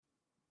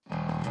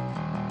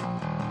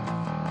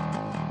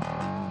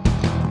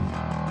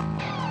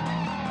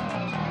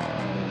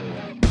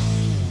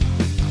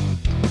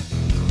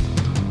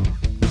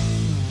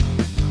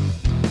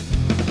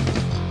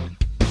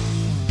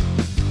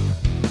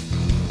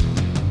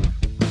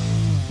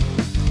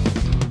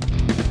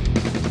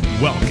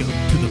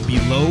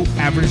Below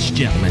Average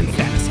Gentleman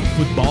Fantasy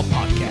Football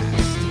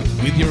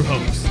Podcast with your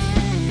hosts,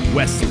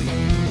 Wesley,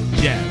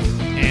 Jeff,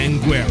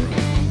 and Guerrero.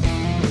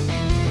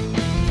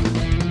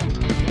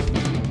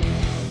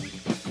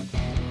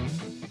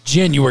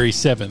 January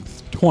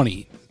 7th,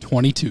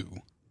 2022.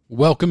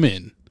 Welcome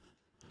in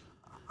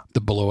the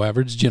Below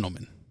Average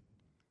Gentleman.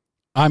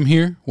 I'm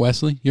here,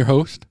 Wesley, your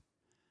host.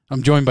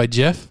 I'm joined by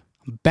Jeff.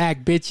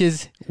 Back,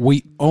 bitches.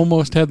 We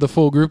almost had the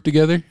full group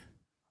together,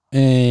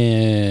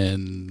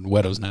 and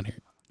Wedo's not here.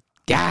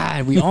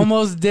 God, we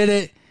almost did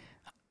it.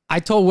 I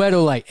told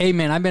Wedo, like, hey,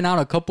 man, I've been out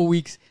a couple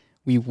weeks.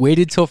 We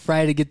waited till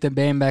Friday to get the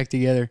band back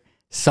together.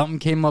 Something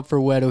came up for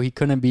Wedo. He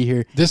couldn't be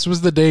here. This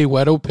was the day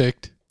Wedo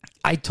picked.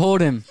 I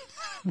told him,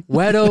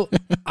 Wedo,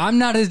 I'm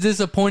not as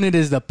disappointed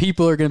as the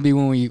people are going to be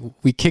when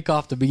we kick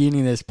off the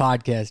beginning of this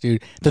podcast,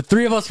 dude. The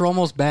three of us are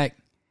almost back.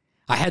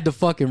 I had the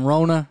fucking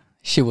Rona.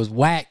 Shit was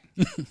whack,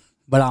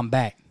 but I'm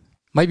back.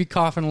 Might be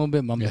coughing a little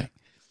bit, but I'm back.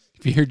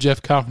 If you hear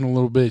Jeff coughing a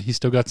little bit, he's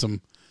still got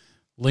some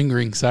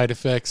lingering side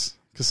effects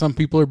because some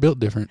people are built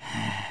different.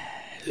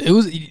 It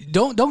was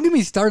don't get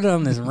me started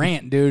on this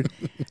rant, dude.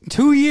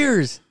 2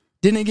 years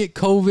didn't get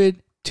COVID.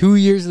 2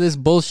 years of this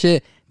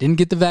bullshit. Didn't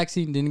get the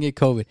vaccine. Didn't get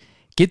COVID.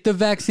 Get the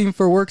vaccine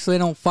for work so they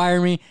don't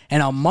fire me.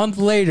 And a month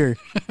later,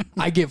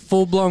 I get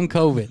full blown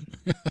COVID.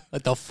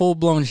 Like the full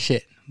blown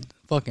shit.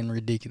 Fucking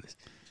ridiculous.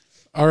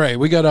 All right,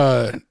 we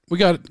got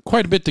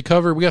quite a bit to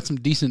cover. We got some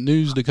decent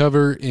news to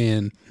cover,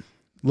 and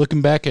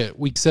looking back at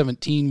Week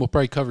 17, we'll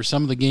probably cover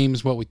some of the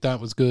games, what we thought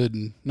was good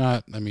and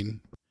not. I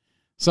mean,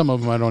 some of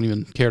them I don't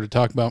even care to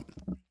talk about.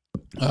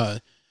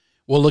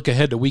 We'll look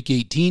ahead to Week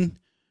 18,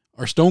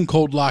 our Stone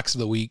Cold Locks of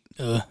the week,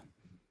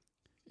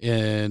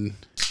 and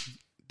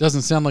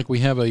doesn't sound like we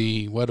have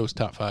a Wedo's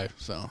top 5,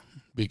 so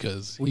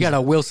because we got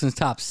a Wilson's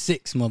top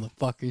 6,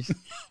 motherfuckers.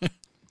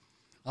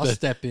 I'll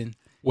step in.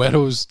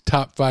 Wedo's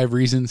top 5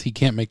 reasons he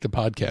can't make the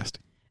podcast.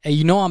 Hey,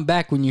 you know I'm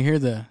back when you hear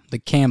the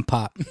cam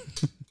pop.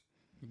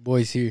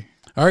 Boys here.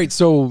 All right,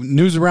 so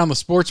news around the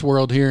sports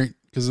world here,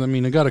 because, I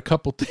mean, I got a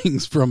couple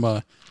things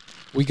from,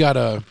 we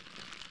got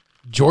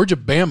Georgia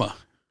Bama.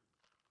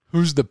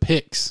 Who's the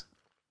picks?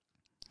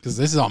 Because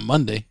this is on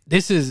Monday.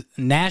 This is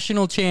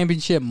national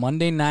championship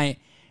Monday night.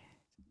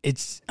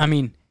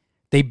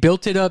 They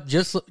built it up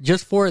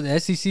just for it. The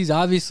SEC's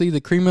obviously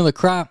the cream of the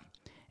crop,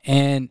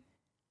 and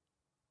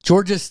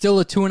Georgia's still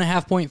a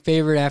 2.5-point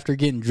favorite after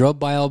getting drubbed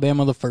by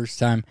Alabama the first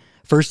time.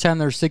 First time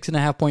they were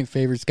 6.5-point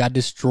favorites, got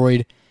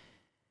destroyed.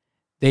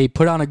 They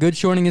put on a good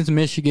showing against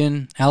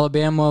Michigan.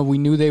 Alabama, we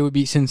knew they would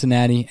beat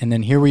Cincinnati, and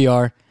then here we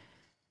are.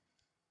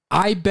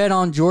 I bet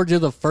on Georgia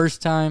the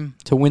first time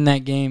to win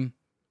that game.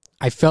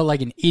 I felt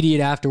like an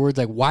idiot afterwards.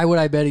 Like, why would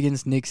I bet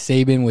against Nick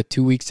Saban with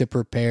 2 weeks to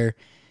prepare?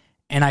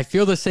 And I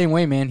feel the same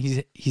way, man.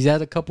 He's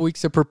had a couple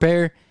weeks to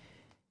prepare.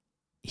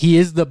 He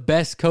is the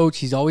best coach.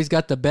 He's always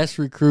got the best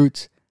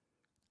recruits.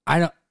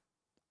 I'm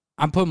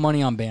putting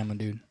money on Bama,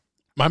 dude.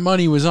 My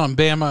money was on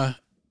Bama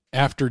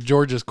after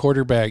Georgia's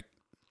quarterback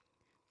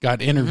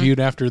got interviewed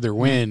after their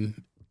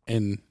win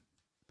and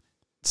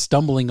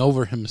stumbling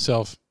over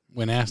himself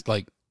when asked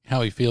like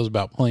how he feels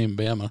about playing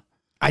Bama.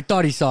 I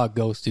thought he saw a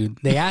ghost, dude.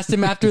 They asked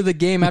him after the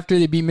game, after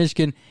they beat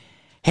Michigan,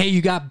 hey,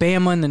 you got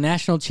Bama in the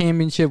national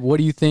championship. What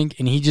do you think?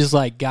 And he just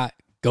like got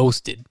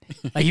ghosted.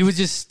 Like he was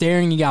just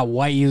staring. He got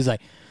white. He was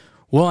like,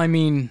 well,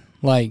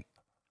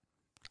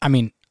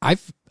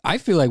 I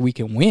feel like we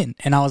can win.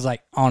 And I was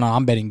like, oh, no,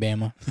 I'm betting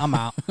Bama. I'm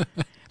out.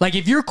 Like,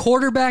 if your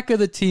quarterback of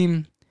the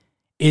team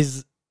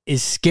is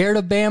scared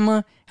of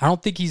Bama, I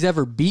don't think he's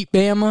ever beat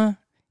Bama.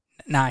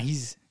 Nah,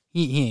 he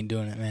ain't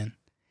doing it, man.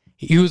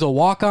 He was a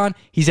walk-on.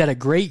 He's had a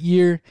great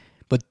year,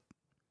 but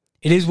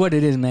it is what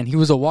it is, man. He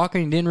was a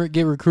walk-on. He didn't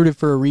get recruited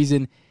for a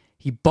reason.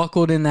 He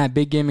buckled in that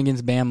big game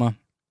against Bama.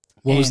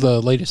 What was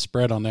the latest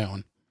spread on that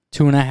one?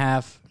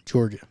 2.5,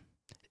 Georgia.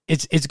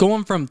 It's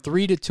going from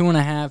 3 to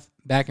 2.5,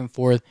 back and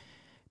forth.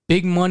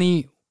 Big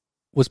money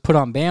was put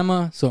on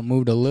Bama, so it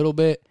moved a little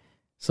bit.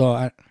 So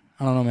I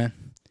don't know, man.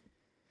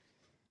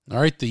 All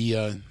right,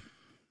 the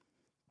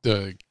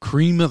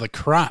cream of the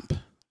crop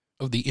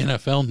of the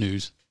NFL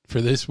news for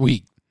this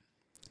week.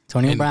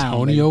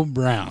 Antonio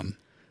Brown.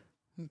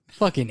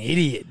 Fucking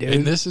idiot, dude.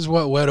 And this is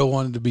what Wedo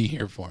wanted to be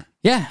here for.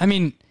 Yeah, I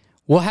mean,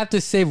 we'll have to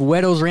save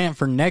Wedo's rant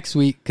for next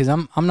week because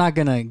I'm not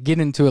going to get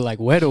into it like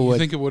Wedo would. You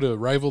think it would have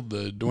rivaled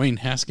the Dwayne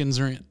Haskins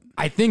rant?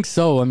 I think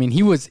so. I mean,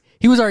 he was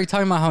already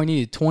talking about how he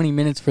needed 20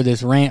 minutes for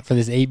this rant, for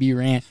this AB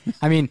rant.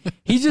 I mean,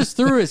 he just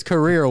threw his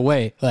career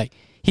away. Like,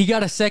 he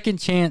got a second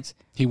chance.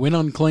 He went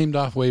unclaimed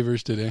off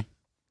waivers today.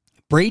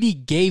 Brady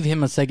gave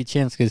him a second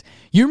chance because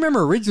you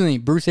remember originally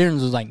Bruce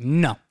Arians was like,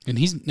 no. And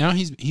he's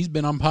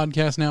been on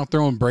podcasts now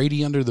throwing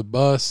Brady under the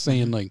bus,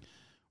 saying like,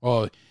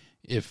 well,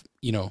 if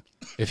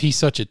he's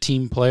such a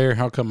team player,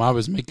 how come I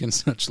was making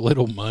such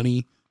little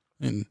money?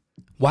 And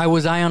why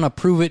was I on a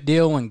prove it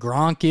deal when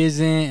Gronk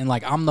isn't? And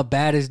like, I'm the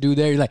baddest dude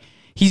there. Like,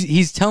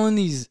 he's telling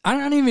these, I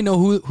don't even know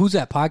whose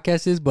that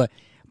podcast is, but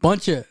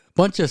bunch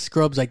of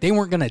scrubs, like they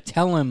weren't gonna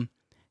tell him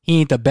he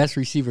ain't the best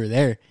receiver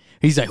there.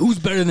 He's like, who's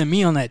better than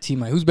me on that team?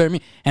 Like, who's better than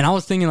me? And I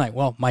was thinking, like,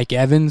 well, Mike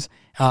Evans,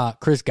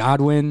 Chris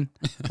Godwin,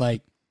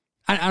 like,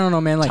 I don't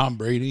know, man. Like Tom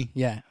Brady.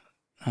 Yeah.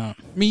 I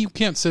mean, you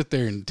can't sit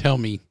there and tell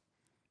me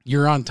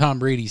you're on Tom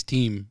Brady's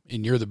team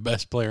and you're the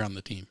best player on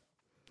the team.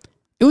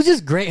 It was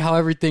just great how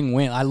everything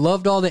went. I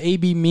loved all the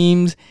AB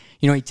memes.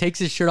 You know, he takes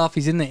his shirt off.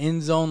 He's in the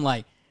end zone,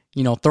 like,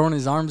 you know, throwing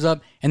his arms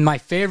up. And my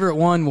favorite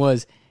one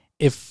was,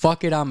 if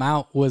fuck it, I'm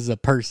out was a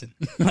person.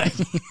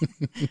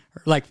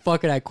 like,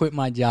 fuck it, I quit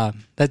my job.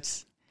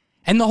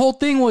 And the whole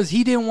thing was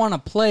he didn't want to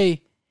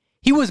play.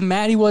 He was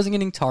mad he wasn't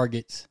getting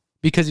targets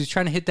because he was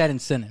trying to hit that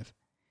incentive.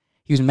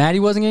 He was mad he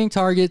wasn't getting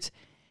targets.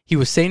 He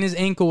was saying his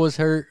ankle was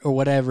hurt or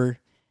whatever.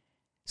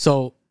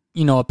 So,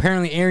 you know,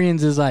 apparently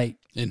Arians is like.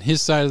 In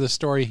his side of the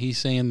story, he's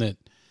saying that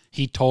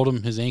he told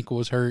him his ankle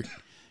was hurt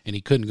and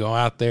he couldn't go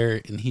out there.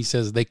 And he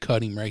says they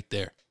cut him right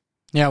there.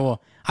 Yeah,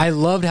 well, I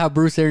loved how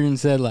Bruce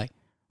Arians said, like,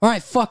 all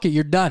right, fuck it,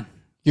 you're done.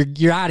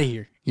 You're out of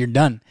here. You're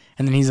done.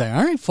 And then he's like,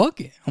 all right,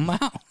 fuck it, I'm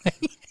out.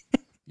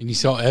 And you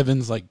saw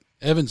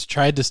Evans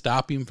tried to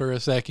stop him for a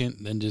second,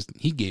 then just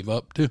he gave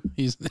up too.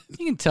 You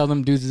can tell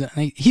them dudes,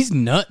 he's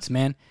nuts,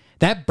 man.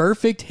 That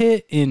Burfict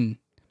hit in,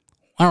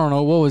 I don't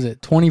know, what was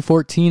it,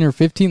 2014 or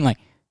 15? Like,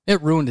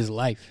 it ruined his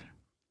life.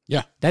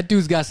 Yeah. That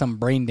dude's got some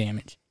brain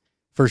damage,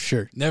 for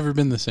sure. Never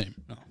been the same.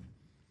 No,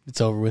 it's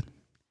over with.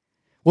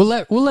 We'll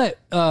let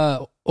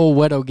old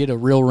Wedo get a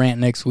real rant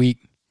next week.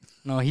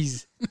 No,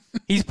 he's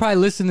probably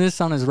listening to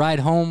this on his ride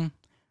home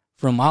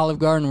from Olive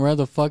Garden, where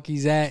the fuck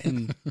he's at,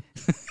 and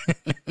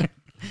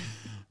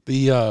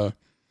the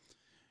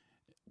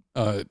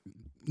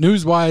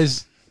news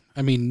wise,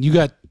 I mean,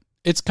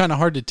 it's kind of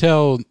hard to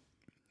tell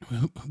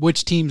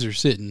which teams are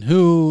sitting,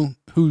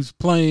 who's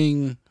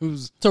playing,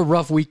 It's a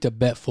rough week to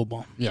bet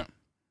football. Yeah,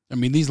 I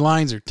mean, these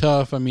lines are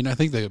tough. I mean, I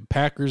think the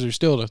Packers are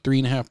still a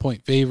 3.5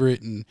 point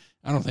favorite, and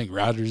I don't think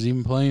Rodgers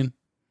even playing.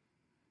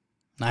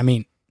 I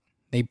mean,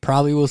 they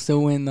probably will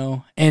still win,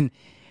 though. And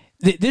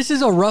this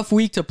is a rough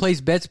week to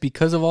place bets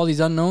because of all these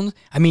unknowns.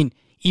 I mean,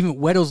 even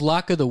Wedo's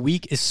lock of the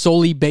week is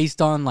solely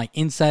based on, like,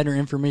 insider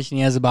information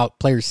he has about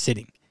players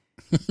sitting.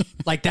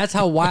 Like, that's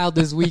how wild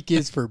this week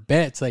is for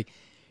bets. Like,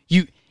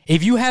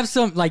 if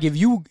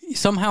you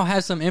somehow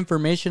have some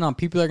information on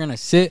people that are going to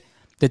sit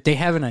that they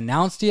haven't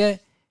announced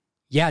yet,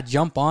 yeah,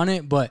 jump on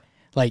it. But,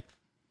 like,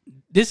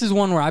 this is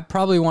one where I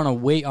probably want to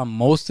wait on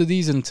most of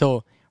these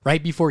until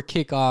right before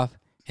kickoff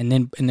and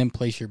then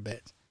place your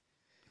bets.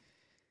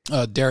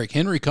 Derrick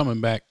Henry coming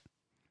back.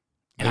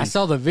 And I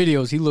saw the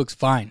videos. He looks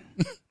fine.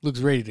 Looks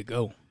ready to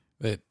go.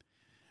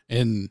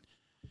 And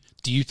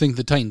do you think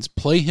the Titans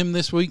play him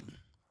this week?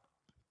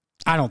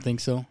 I don't think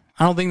so.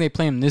 I don't think they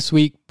play him this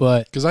week,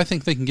 but because I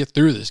think they can get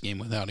through this game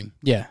without him.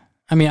 Yeah,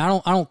 I mean, I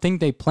don't think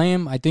they play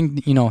him. I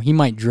think, you know, he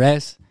might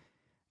dress,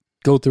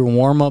 go through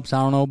warm-ups. I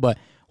don't know, but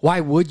why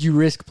would you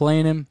risk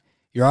playing him?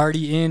 You're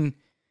already in.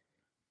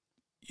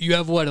 You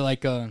have what,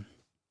 like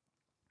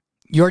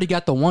you already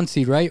got the 1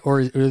 seed, right?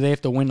 Or do they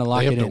have to win to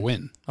lock it in? They have to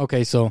win.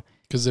 Okay, so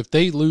because if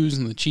they lose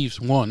and the Chiefs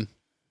won,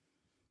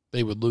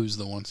 they would lose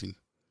the 1 seed.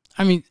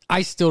 I mean,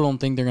 I still don't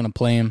think they're going to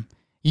play him.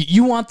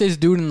 You want this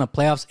dude in the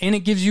playoffs, and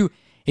it gives you,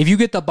 if you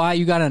get the bye,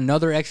 you got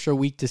another extra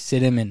week to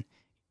sit him, and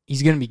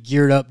he's going to be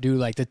geared up, dude.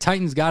 Like, the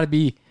Titans got to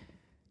be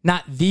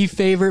not the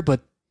favorite,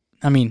 but,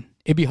 I mean,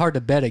 it'd be hard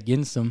to bet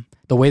against them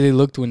the way they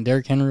looked when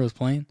Derrick Henry was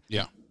playing.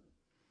 Yeah.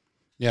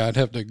 Yeah, I'd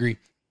have to agree.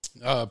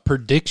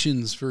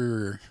 Predictions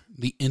for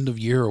the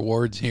end-of-year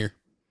awards here.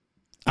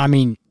 I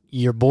mean,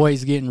 your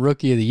boy's getting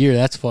Rookie of the Year.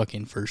 That's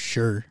fucking for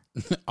sure.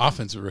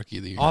 Offensive Rookie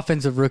of the Year.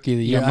 Offensive Rookie of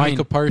the Year. Yeah,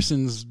 Micah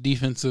Parsons,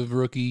 defensive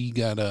rookie. You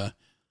got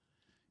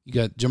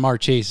Jamar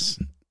Chase.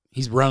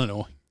 He's running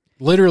away.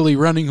 Literally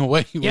running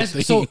away. Yes,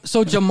 so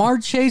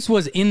Jamar Chase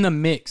was in the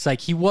mix.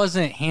 Like, he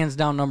wasn't hands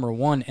down number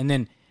one. And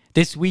then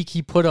this week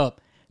he put up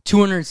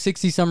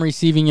 260-some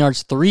receiving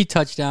yards, 3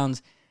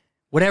 touchdowns.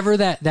 Whatever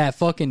that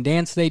fucking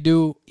dance they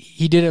do,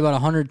 he did it about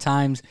 100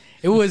 times.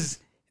 It was,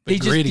 they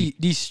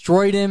just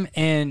destroyed him.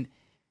 And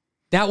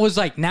that was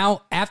like,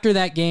 now, after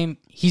that game,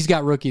 he's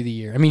got Rookie of the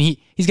Year. I mean,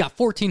 he's got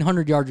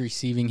 1,400 yards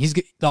receiving. He's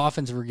the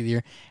Offensive Rookie of the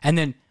Year. And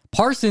then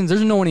Parsons,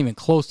 there's no one even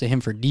close to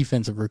him for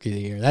Defensive Rookie of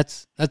the Year.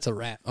 That's a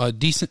wrap.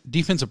 Decent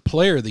Defensive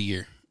Player of the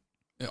Year.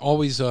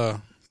 Always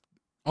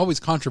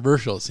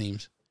controversial, it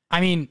seems.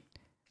 I mean,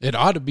 it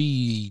ought to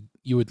be,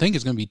 you would think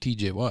it's going to be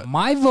TJ Watt.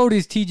 My vote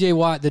is TJ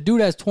Watt. The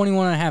dude has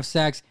 21.5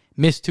 sacks,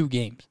 missed 2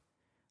 games.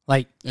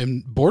 Like,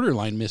 and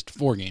borderline missed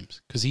 4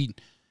 games because he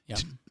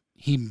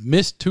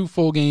missed 2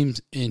 full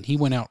games and he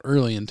went out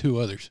early in 2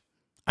 others.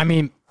 I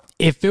mean,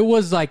 if it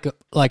was like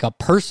a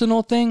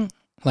personal thing,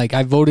 like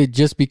I voted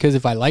just because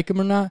if I like him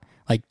or not,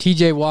 like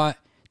TJ Watt,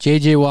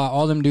 JJ Watt,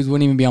 all them dudes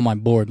wouldn't even be on my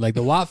board. Like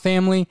the Watt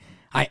family,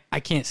 I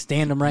can't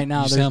stand them right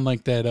now. You sound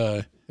like that.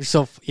 They're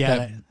so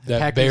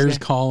that Bears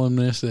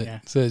columnist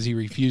that says he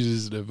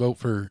refuses to vote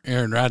for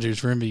Aaron Rodgers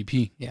for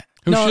MVP. Yeah,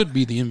 who should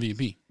be the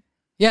MVP?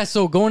 Yeah.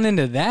 So going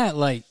into that,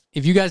 like,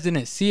 if you guys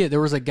didn't see it,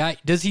 there was a guy.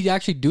 Does he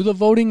actually do the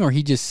voting, or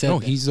he just said? No,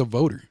 he's a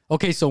voter.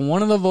 Okay, so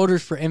one of the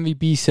voters for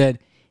MVP said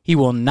he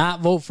will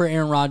not vote for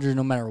Aaron Rodgers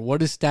no matter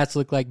what his stats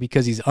look like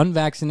because he's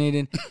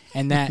unvaccinated,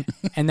 and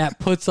that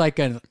puts like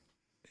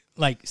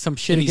some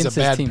shit And he's against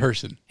a his bad team.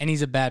 person. And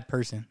he's a bad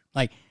person.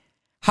 Like,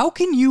 how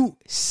can you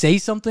say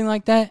something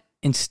like that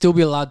and still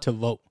be allowed to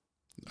vote?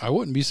 I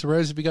wouldn't be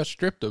surprised if he got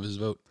stripped of his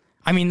vote.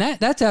 I mean,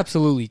 that's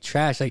absolutely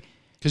trash. Like,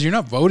 Because you're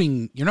not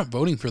voting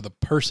for the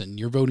person.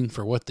 You're voting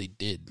for what they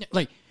did.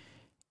 like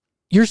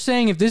you're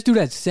saying if this dude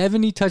had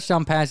 70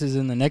 touchdown passes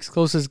and the next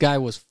closest guy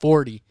was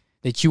 40,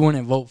 that you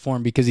wouldn't vote for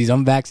him because he's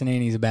unvaccinated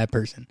and he's a bad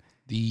person.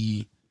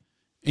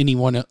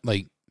 Anyone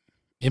like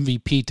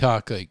MVP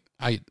talk,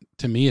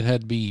 to me it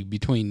had to be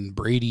between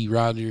Brady,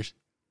 Rodgers.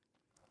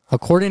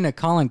 According to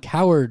Colin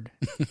Cowherd,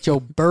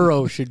 Joe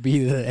Burrow should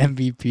be the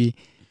MVP.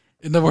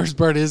 And the worst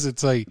part is,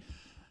 it's like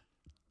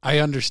I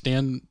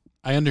understand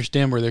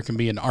where there can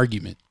be an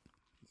argument.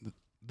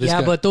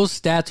 But those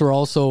stats were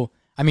also,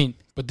 I mean,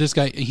 but this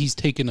guy, he's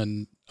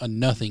taken a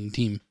nothing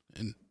team,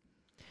 and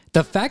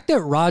the fact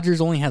that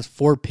Rodgers only has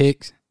 4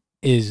 picks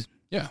is,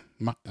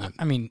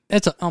 I mean,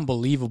 that's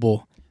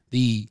unbelievable.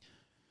 The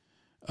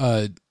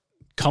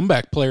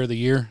comeback player of the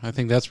year, I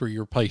think that's where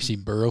you're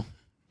replacing Burrow.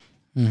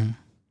 Mm-hmm.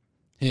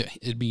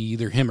 It'd be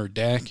either him or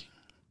Dak.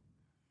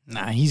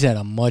 Nah, he's had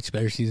a much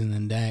better season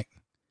than Dak.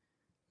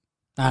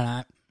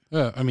 Nah.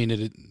 I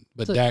mean,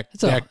 but Dak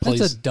plays.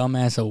 That's a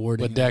dumbass award.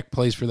 But Dak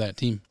plays for that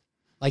team.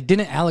 Like,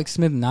 didn't Alex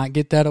Smith not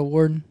get that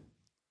award?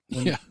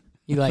 Yeah.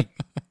 He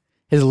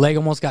his leg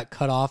almost got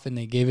cut off and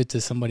they gave it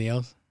to somebody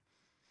else.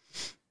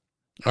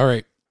 All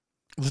right.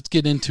 Let's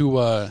get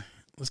into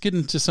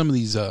some of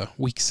these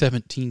week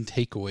 17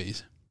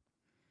 takeaways.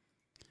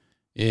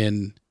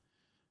 And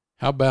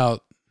how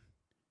about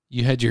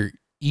you had your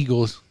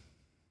Eagles?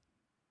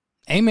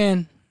 Hey,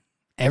 man,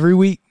 every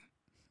week.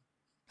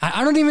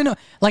 I don't even know.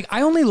 Like,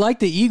 I only like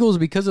the Eagles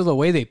because of the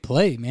way they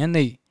play, man.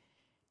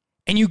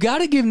 And you got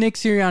to give Nick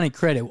Sirianni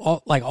credit.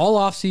 All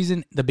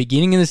offseason, the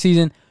beginning of the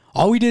season,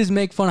 all we did is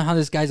make fun of how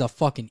this guy's a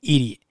fucking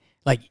idiot.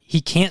 Like,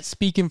 he can't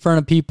speak in front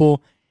of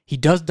people. He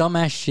does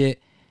dumbass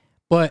shit.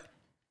 But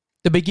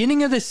the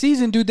beginning of the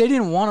season, dude, they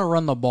didn't want to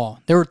run the ball.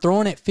 They were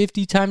throwing it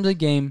 50 times a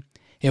game.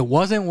 It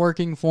wasn't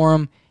working for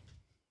him.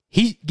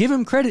 Give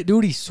him credit,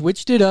 dude. He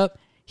switched it up.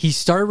 He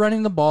started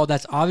running the ball.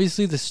 That's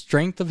obviously the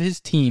strength of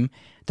his team.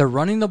 They're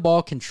running the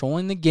ball,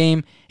 controlling the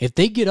game. If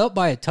they get up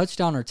by a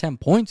touchdown or 10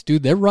 points,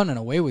 dude, they're running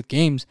away with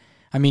games.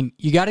 I mean,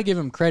 you got to give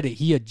him credit.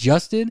 He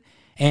adjusted,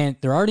 and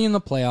they're already in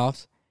the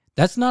playoffs.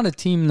 That's not a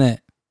team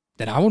that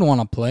I would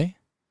want to play.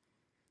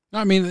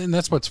 I mean, and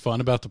that's what's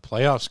fun about the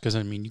playoffs, because,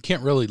 I mean, you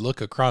can't really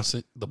look across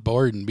the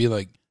board and be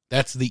like,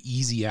 that's the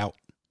easy out.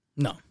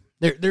 No,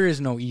 there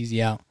is no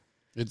easy out.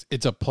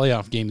 It's a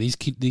playoff game.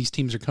 These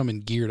teams are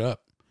coming geared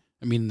up.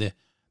 I mean, the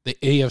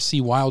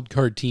AFC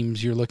wildcard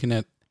teams, you're looking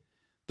at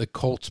the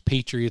Colts,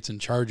 Patriots,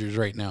 and Chargers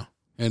right now.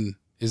 And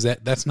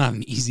that's not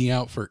an easy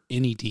out for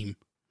any team.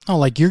 Oh,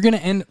 like, you're going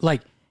to end,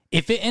 like,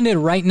 if it ended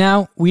right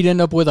now, we'd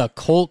end up with a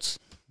Colts,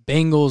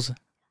 Bengals,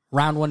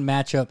 round 1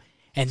 matchup.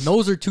 And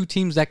those are 2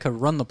 teams that could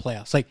run the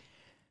playoffs. Like,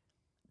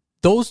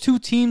 those 2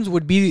 teams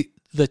would be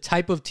the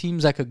type of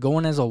teams that could go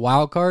in as a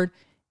wild card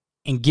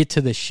and get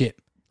to the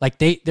ship. Like,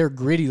 they're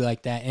gritty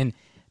like that. And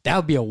that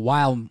would be a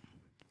wild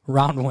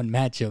round 1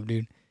 matchup,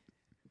 dude.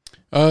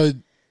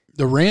 The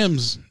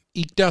Rams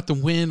eked out the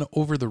win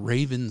over the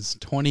Ravens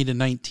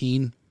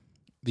 20-19.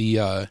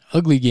 The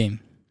ugly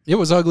game. It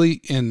was ugly,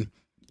 and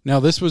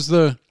now this was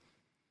the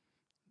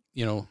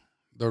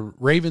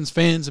Ravens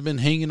fans have been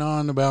hanging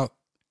on about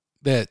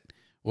that.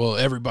 Well,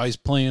 everybody's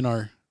playing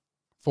our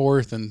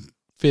 4th and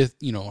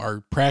 5th,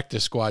 our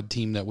practice squad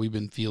team that we've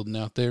been fielding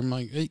out there. I'm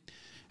like,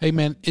 hey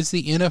man, it's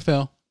the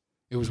NFL.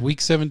 It was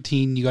week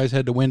 17. You guys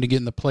had to win to get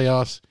in the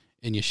playoffs,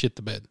 and you shit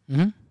the bed.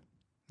 Mm-hmm.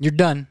 You're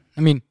done.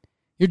 I mean,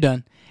 you're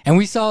done. And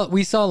we saw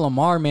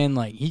Lamar, man,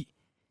 like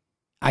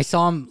I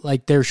saw him,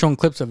 like, they were showing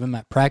clips of him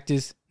at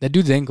practice. That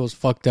dude's ankle's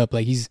fucked up.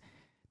 Like,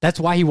 that's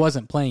why he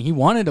wasn't playing. He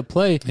wanted to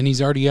play. And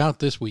he's already out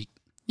this week.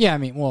 Yeah, I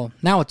mean, well,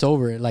 now it's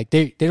over. Like,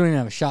 they don't even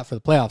have a shot for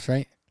the playoffs,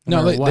 right?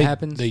 No, what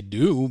happens? They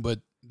do, but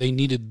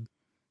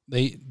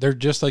they're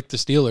just like the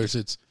Steelers.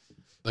 It's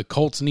the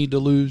Colts need to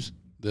lose.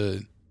 I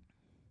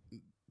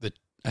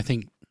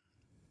think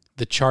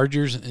the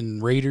Chargers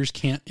and Raiders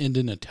can't end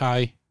in a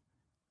tie.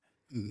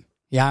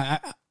 Yeah,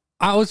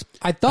 I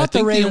thought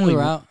the Ravens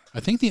were out. I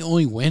think the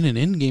only win and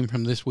end game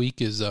from this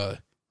week is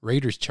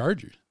Raiders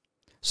Chargers.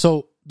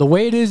 So the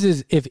way it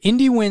is if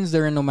Indy wins,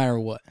 they're in no matter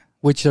what.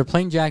 Which they're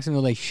playing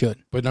Jacksonville, they should.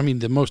 But I mean,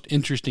 the most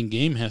interesting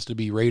game has to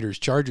be Raiders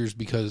Chargers,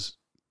 because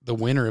the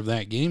winner of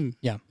that game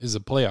is a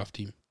playoff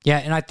team. Yeah,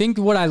 and I think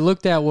what I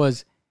looked at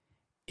was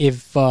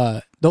if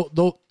I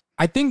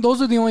think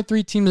those are the only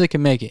 3 teams that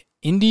can make it.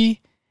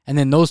 Indy and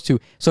then those 2.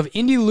 So if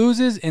Indy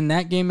loses and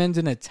that game ends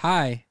in a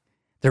tie,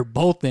 they're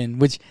both in,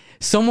 which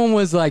someone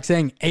was like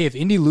saying, hey, if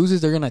Indy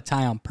loses, they're going to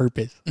tie on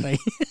purpose.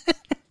 Like,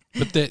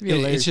 but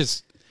it's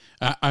just,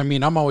 I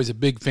mean, I'm always a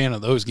big fan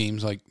of those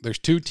games. Like, there's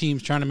 2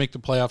 teams trying to make the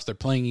playoffs. They're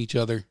playing each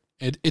other.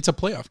 It's a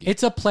playoff game.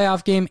 It's a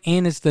playoff game,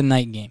 and it's the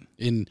night game.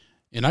 And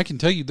I can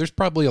tell you, there's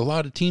probably a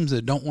lot of teams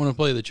that don't want to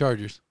play the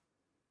Chargers.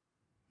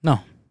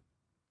 No.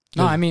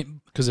 No, I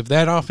mean, because if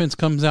that offense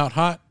comes out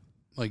hot,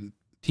 like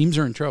teams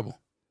are in trouble.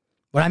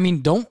 but I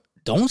mean, don't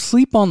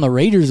sleep on the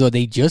Raiders though.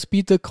 They just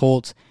beat the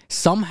Colts.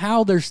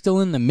 Somehow they're still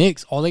in the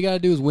mix. All they got to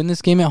do is win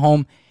this game at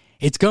home.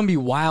 It's going to be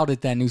wild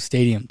at that new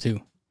stadium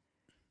too.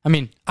 I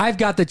mean, I've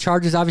got the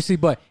Chargers obviously,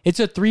 but it's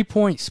a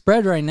 3-point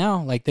spread right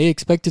now. Like they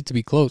expect it to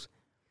be close.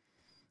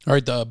 All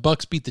right, the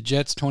Bucks beat the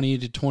Jets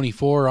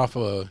 28-24 off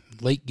a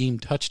late game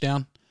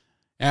touchdown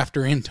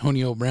after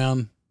Antonio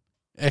Brown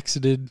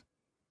exited.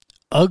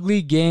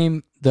 Ugly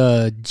game.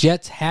 The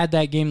Jets had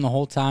that game the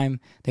whole time.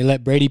 They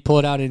let Brady pull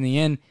it out in the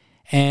end.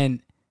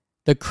 And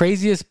the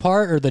craziest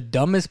part or the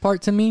dumbest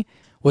part to me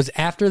was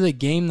after the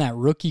game, that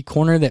rookie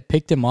corner that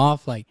picked him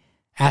off, like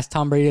asked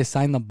Tom Brady to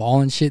sign the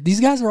ball and shit.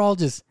 These guys are all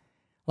just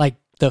like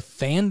the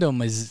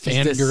fandom is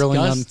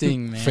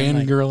disgusting, man.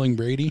 Fangirling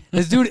Brady.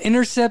 This dude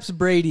intercepts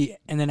Brady,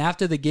 and then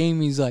after the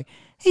game, he's like,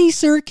 "Hey,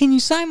 sir, can you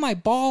sign my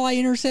ball I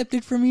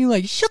intercepted from you?"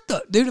 Like,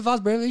 dude, if I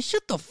was Brady,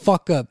 shut the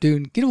fuck up,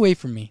 dude. Get away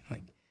from me.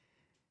 Like,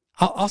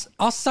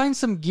 I'll sign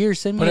some gear.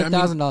 Send me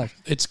 $1,000.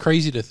 It's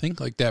crazy to think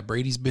like that.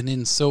 Brady's been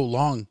in so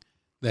long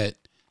that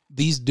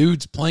these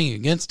dudes playing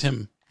against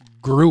him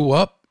grew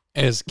up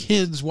as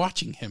kids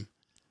watching him.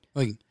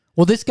 Like,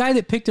 well, this guy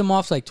that picked him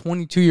off is like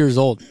 22 years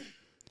old.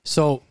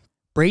 So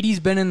Brady's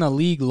been in the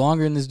league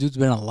longer than this dude's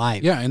been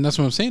alive. yeah, and that's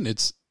what I'm saying.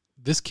 It's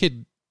this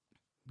kid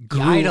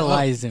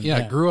Idolize him.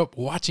 Yeah, grew up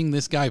watching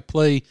this guy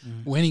play,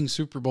 winning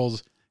Super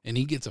Bowls, and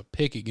he gets a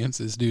pick against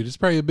this dude. It's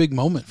probably a big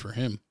moment for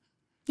him.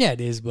 Yeah,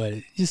 it is, but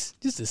it's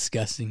just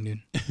disgusting,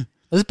 dude.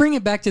 Let's bring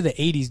it back to the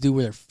 80s, dude,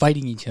 where they're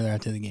fighting each other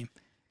after the game.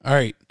 All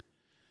right.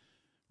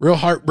 Real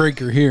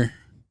heartbreaker here.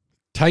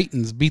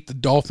 Titans beat the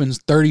Dolphins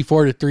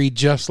 34-3.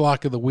 Jeff's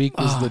lock of the week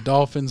was the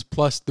Dolphins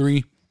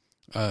 +3.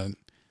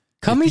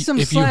 Cut me some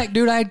slack,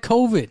 dude. I had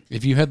COVID.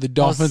 If you had the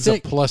Dolphins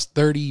at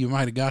 +30, you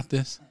might have got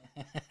this.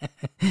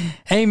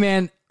 Hey,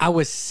 man, I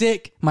was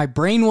sick. My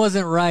brain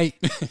wasn't right.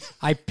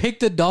 I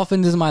picked the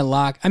Dolphins as my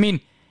lock. I mean,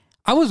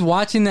 I was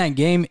watching that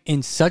game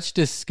in such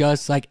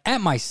disgust, like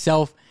at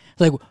myself.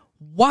 Like,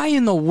 why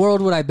in the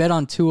world would I bet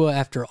on Tua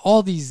after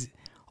all these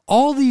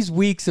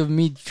weeks of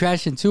me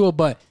trashing Tua?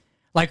 But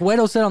like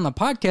Wedo said on the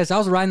podcast, I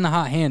was riding the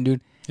hot hand,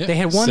 dude. Yep, They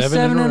had won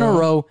 7 in a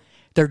row.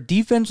 Their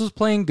defense was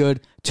playing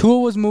good. Tua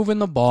was moving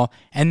the ball.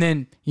 And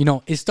then,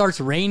 it starts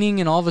raining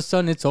and all of a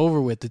sudden it's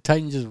over with. The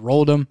Titans just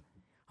rolled them.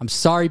 I'm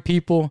sorry,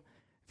 people.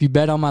 If you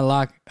bet on my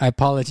lock, I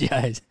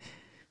apologize.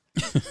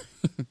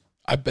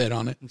 I bet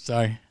on it. I'm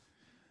sorry.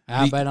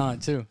 I bet on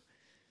it too.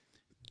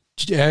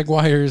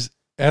 Jaguars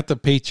at the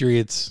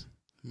Patriots.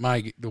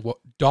 The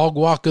dog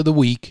walk of the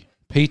week.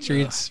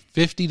 Patriots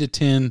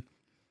 50-10.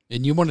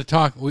 And you want to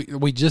talk?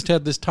 We just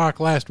had this talk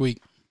last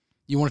week.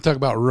 You want to talk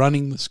about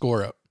running the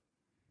score up?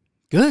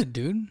 Good,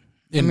 dude.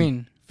 I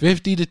mean,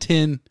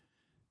 50-10.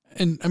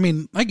 And I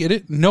mean, I get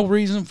it. No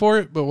reason for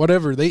it, but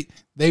whatever.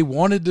 They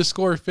wanted to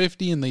score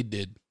 50 and they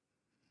did.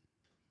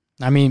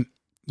 I mean,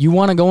 you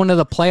want to go into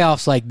the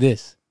playoffs like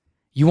this.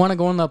 You want to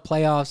go into the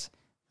playoffs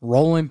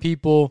rolling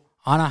people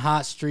on a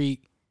hot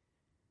streak.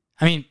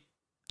 I mean,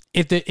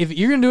 if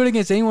you're going to do it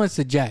against anyone, it's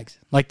the Jags.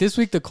 Like this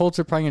week, the Colts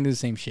are probably going to do the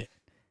same shit.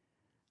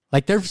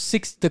 Like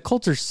the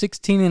Colts are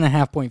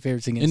 16.5-point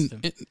favorites against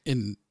them.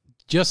 And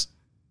just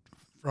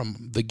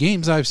from the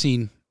games I've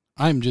seen,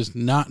 I'm just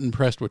not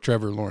impressed with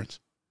Trevor Lawrence.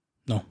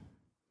 No.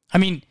 I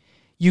mean,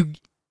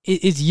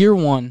 it's year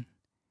one.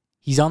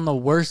 He's on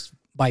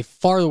by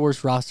far the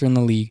worst roster in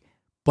the league.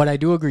 But I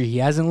do agree, he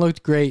hasn't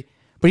looked great.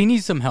 But he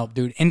needs some help,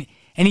 dude. And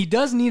he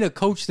does need a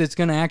coach that's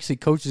going to actually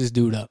coach this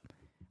dude up.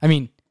 I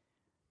mean,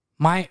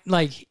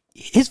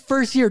 his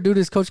first year, dude,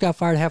 his coach got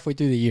fired halfway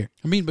through the year.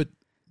 I mean, but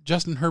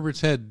Justin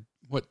Herbert's had,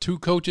 2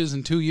 coaches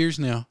in 2 years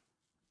now?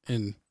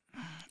 And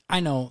I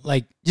know,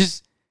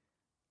 just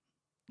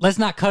let's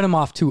not cut him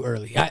off too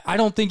early. I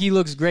don't think he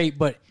looks great,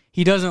 but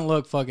he doesn't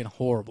look fucking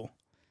horrible.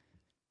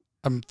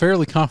 I'm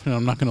fairly confident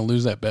I'm not going to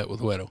lose that bet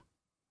with Wedo.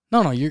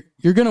 No, you're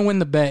going to win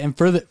the bet. And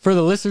for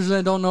the listeners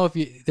that don't know,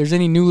 if there's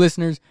any new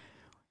listeners,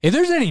 if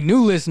there's any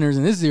new listeners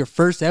and this is your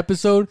first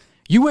episode,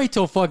 you wait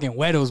till fucking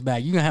Wedo's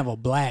back. You're going to have a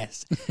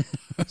blast.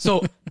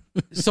 So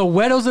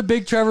Wedo's a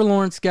big Trevor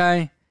Lawrence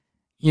guy.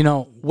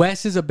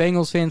 Wes is a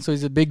Bengals fan, so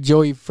he's a big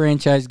Joey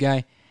franchise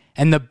guy.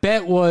 And the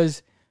bet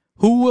was,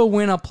 who will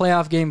win a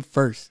playoff game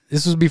first?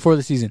 This was before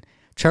the season.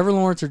 Trevor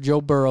Lawrence or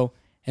Joe Burrow.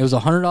 It was a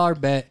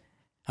 $100 bet.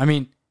 I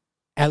mean,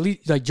 at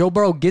least Joe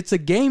Burrow gets a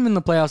game in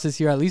the playoffs this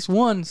year, at least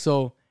one.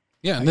 So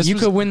yeah, and you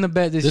could win the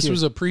bet this year. This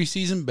was a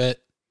preseason bet.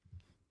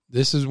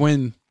 This is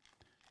when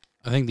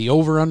I think the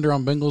over/under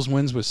on Bengals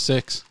wins was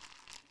 6.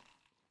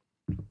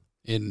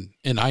 And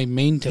I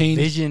maintained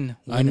division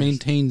winners. I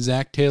maintained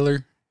Zach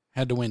Taylor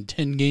had to win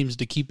 10 games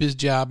to keep his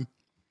job.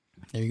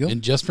 There you go.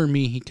 And just for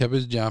me, he kept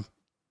his job.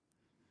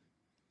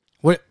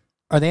 What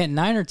are they at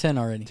 9 or 10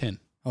 already? 10.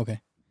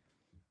 Okay.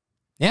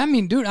 Yeah, I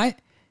mean, dude, I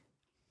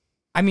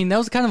mean, that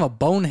was kind of a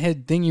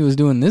bonehead thing he was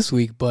doing this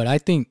week, but I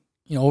think,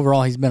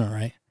 overall he's been all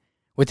right.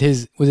 With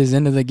his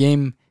end of the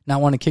game not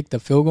want to kick the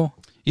field goal.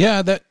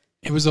 Yeah,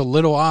 it was a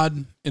little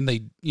odd, and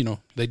they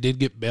did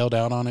get bailed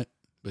out on it,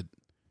 but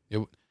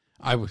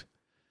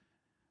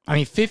I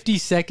mean, 50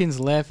 seconds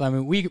left. I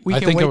mean, we can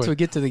wait till we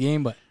get to the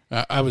game, but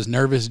I was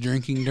nervous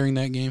drinking during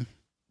that game.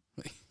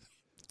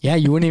 yeah,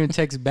 you wouldn't even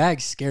text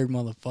back, scared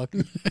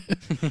motherfucker.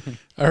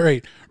 All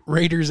right,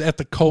 Raiders at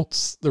the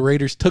Colts. The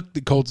Raiders took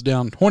the Colts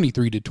down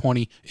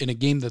 23-20 in a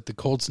game that the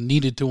Colts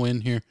needed to win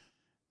here.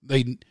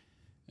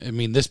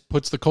 This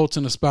puts the Colts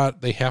in a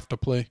spot they have to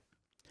play.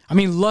 I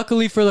mean,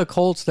 luckily for the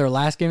Colts, their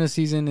last game of the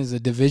season is a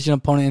division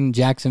opponent in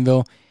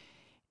Jacksonville.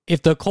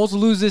 If the Colts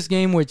lose this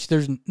game, which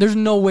there's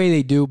no way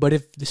they do, but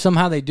if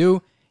somehow they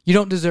do, you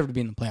don't deserve to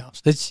be in the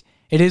playoffs.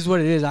 It is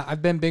what it is.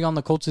 I've been big on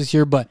the Colts this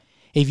year, but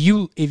if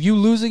you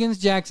lose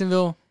against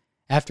Jacksonville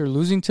after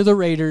losing to the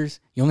Raiders,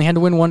 you only had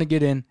to win one to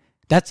get in.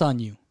 That's on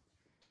you.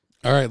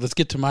 All right, let's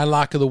get to my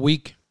lock of the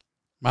week.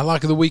 My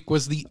lock of the week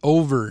was the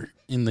over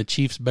in the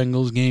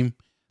Chiefs-Bengals game.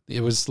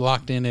 It was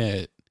locked in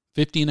at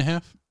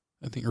 50.5,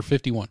 I think, or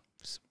 51.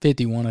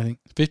 51, I think.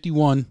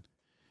 51.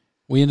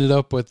 We ended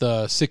up with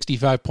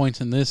 65 points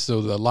in this,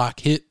 so the lock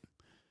hit.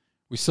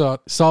 We saw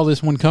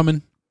this one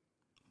coming.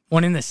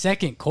 When in the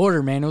second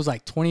quarter, man, it was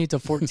like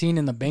 28-14,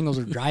 and the Bengals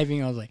were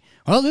driving. I was like,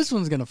 well, this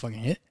one's going to fucking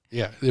hit.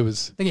 Yeah, it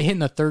was. I think it hit in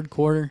the third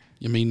quarter.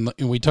 I mean,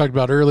 and we talked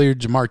about earlier,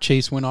 Jamar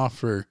Chase went off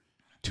for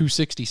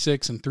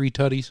 266 and 3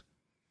 tutties.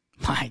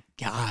 My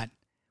God.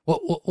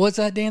 What's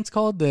that dance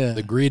called?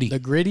 The gritty. The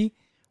gritty?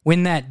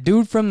 When that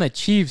dude from the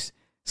Chiefs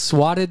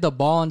swatted the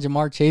ball on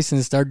Jamar Chase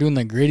and started doing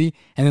the gritty,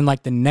 and then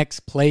like the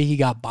next play he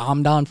got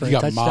bombed on for a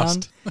touchdown.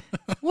 Mossed.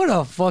 What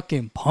a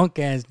fucking punk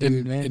ass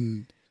dude,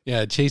 man.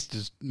 Yeah, Chase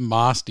just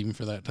mossed him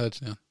for that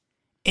touchdown.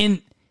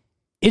 And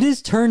it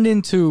has turned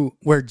into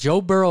where Joe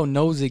Burrow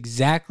knows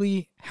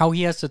exactly how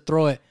he has to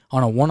throw it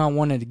on a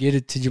one-on-one to get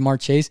it to Jamar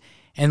Chase.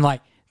 And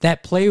like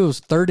that play was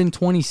 3rd and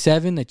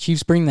 27. The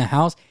Chiefs bring the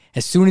house.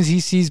 As soon as he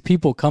sees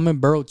people coming,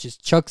 Burrow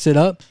just chucks it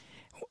up.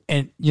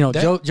 And, you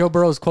know, Joe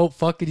Burrow's quote,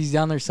 fuck it, he's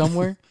down there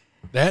somewhere.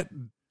 That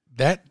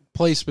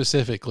play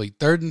specifically,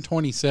 3rd and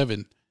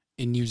 27,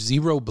 and you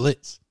zero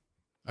blitz.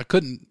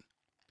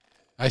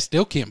 I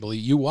still can't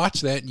believe you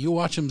watch that and you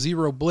watch them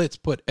zero blitz,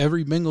 put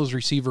every Bengals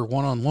receiver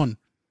one-on-one.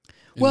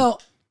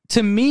 Well,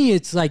 to me,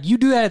 it's like you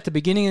do that at the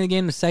beginning of the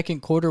game, the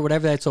second quarter,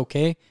 whatever, that's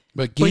okay.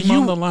 But game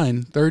on the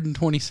line, 3rd and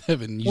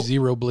 27, you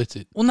zero blitz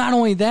it. Well, not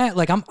only that,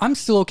 like I'm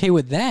still okay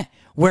with that.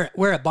 Where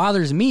it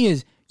bothers me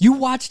is you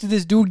watched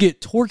this dude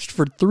get torched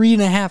for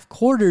 3.5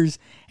 quarters,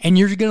 and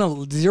you're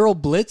gonna zero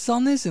blitz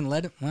on this and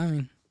let it. I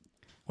mean,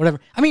 whatever.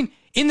 I mean,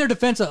 in their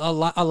defense, a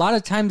lot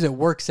of times it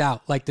works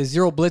out. Like the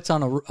zero blitz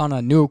on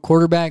a new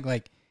quarterback,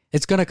 like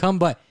it's gonna come,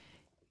 but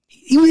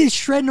he was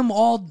shredding them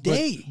all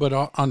day. But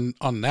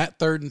on that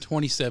 3rd and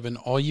 27,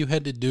 all you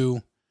had to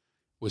do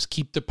was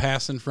keep the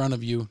pass in front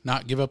of you,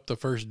 not give up the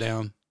first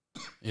down.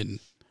 And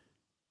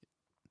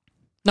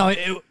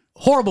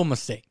horrible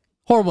mistake.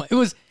 Horrible. It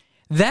was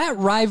that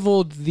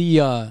rivaled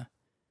the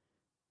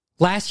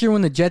last year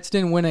when the Jets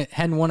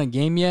hadn't won a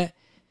game yet,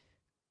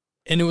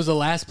 and it was the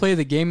last play of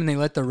the game, and they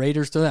let the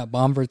Raiders throw that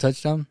bomb for a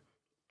touchdown.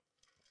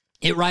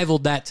 It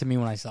rivaled that to me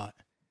when I saw it.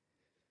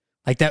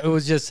 Like that, it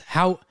was just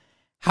how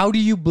do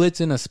you blitz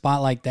in a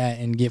spot like that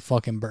and get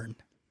fucking burned?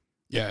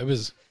 Yeah, it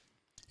was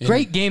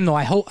great game though.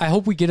 I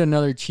hope we get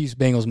another Chiefs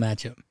Bengals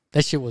matchup.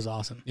 That shit was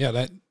awesome.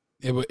 Yeah,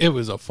 it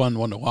was a fun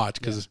one to watch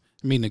because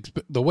I mean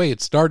the way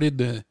it started,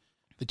 the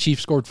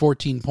Chiefs scored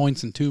 14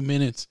 points in 2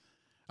 minutes.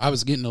 I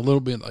was getting a little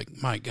bit like,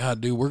 my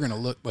God, dude, we're gonna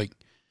look like.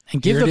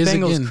 And give the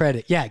Bengals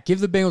credit. Yeah, give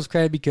the Bengals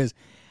credit because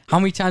how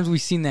many times have we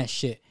seen that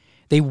shit?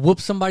 They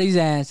whoop somebody's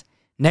ass.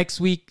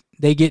 Next week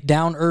they get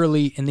down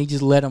early and they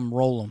just let them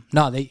roll them.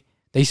 No,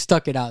 they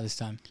stuck it out this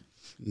time.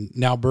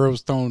 Now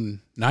Burrow's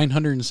thrown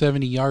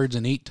 970 yards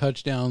and 8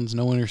 touchdowns,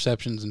 no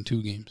interceptions in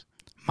 2 games.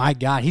 My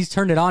God, he's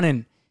turned it on,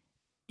 and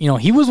you know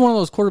he was one of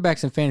those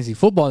quarterbacks in fantasy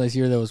football this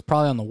year that was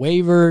probably on the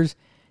waivers.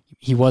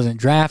 He wasn't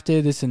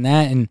drafted, this and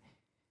that, and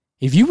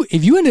if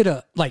you ended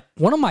up like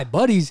one of my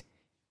buddies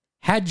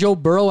had Joe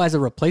Burrow as a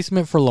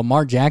replacement for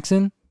Lamar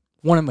Jackson,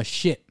 won him a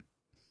shit.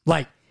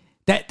 Like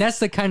that's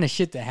the kind of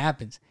shit that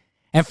happens.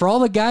 And for all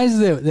the guys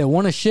that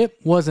won a ship,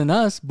 wasn't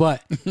us,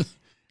 but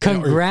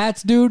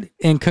congrats, dude.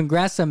 And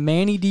congrats to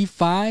Manny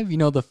D5, you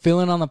know, the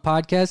fill-in on the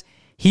podcast.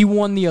 He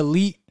won the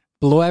Elite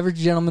Below Average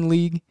Gentleman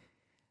League.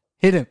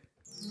 Hit him.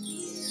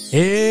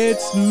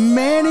 It's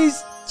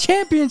Manny's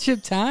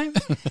championship time.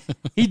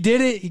 He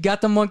did it. He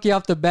got the monkey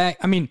off the back.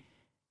 I mean,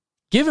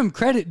 give him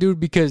credit, dude,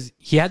 because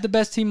he had the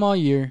best team all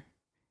year.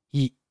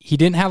 He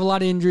didn't have a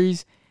lot of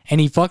injuries, and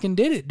he fucking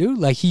did it, dude.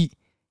 Like, he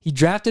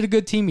drafted a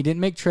good team. He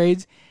didn't make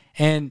trades.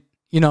 And,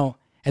 you know,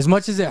 as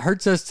much as it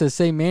hurts us to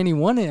say Manny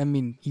won it, I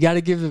mean, you got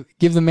to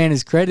give the man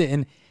his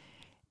credit.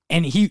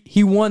 And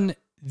he won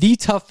the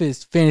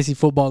toughest fantasy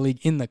football league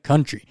in the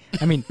country.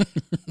 I mean,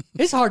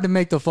 it's hard to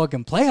make the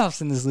fucking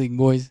playoffs in this league,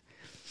 boys.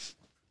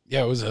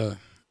 Yeah, it was a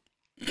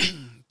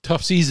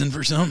tough season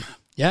for some.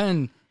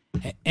 Yeah,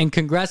 and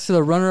congrats to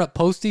the runner-up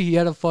Posty. He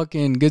had a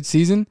fucking good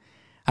season.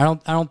 I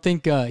don't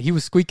think he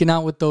was squeaking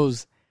out with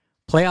those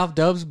playoff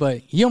dubs, but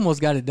he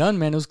almost got it done,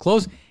 man. It was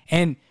close.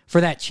 And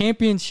for that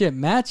championship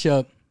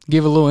matchup,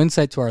 give a little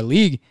insight to our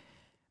league,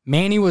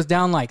 Manny was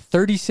down like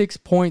 36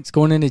 points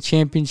going into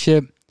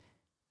championship.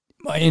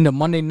 into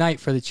Monday night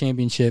for the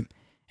championship,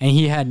 and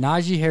he had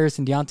Najee Harris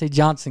and Deontay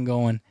Johnson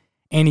going,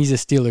 and he's a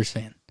Steelers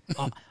fan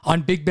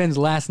on Big Ben's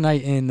last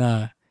night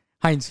in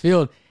Heinz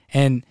Field,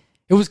 and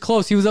it was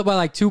close. He was up by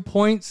like 2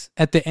 points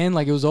at the end,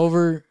 like it was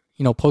over.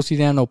 Posted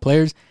down, no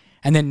players,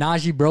 and then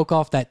Najee broke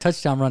off that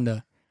touchdown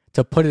run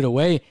to put it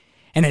away.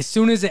 And as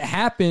soon as it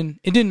happened,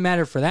 it didn't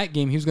matter for that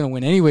game. He was going to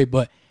win anyway.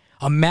 But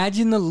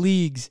imagine the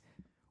leagues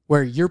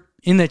where you're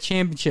in the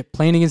championship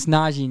playing against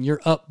Najee and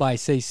you're up by,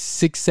 say,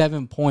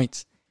 6-7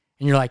 points.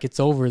 And you're like, it's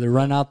over. They're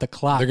running out the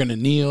clock. They're going to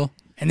kneel.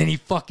 And then he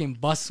fucking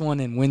busts one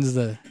and wins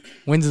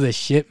the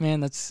shit, man.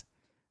 That's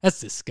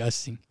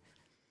disgusting.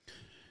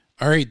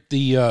 All right.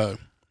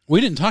 We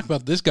didn't talk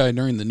about this guy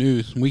during the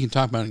news. We can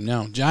talk about him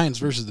now. Giants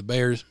versus the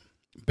Bears.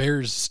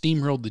 Bears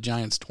steamrolled the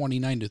Giants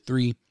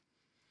 29-3.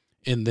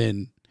 And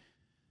then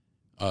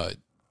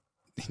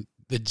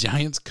the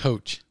Giants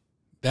coach,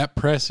 that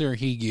presser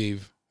he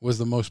gave was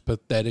the most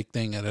pathetic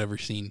thing I'd ever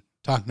seen.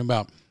 Talking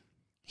about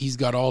he's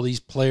got all these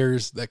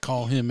players that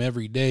call him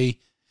every day,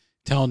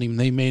 telling him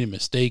they made a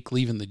mistake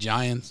leaving the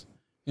Giants.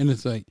 And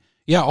it's like,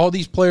 yeah, all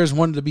these players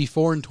wanted to be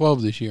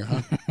 4-12 this year,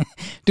 huh?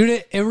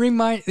 Dude,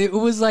 it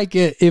was like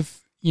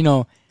if,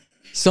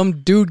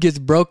 some dude gets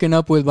broken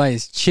up with by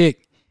his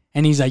chick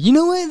and he's like, you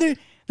know what?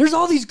 There's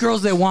all these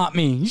girls that want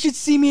me. You should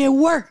see me at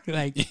work.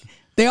 Like,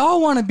 they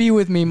all want to be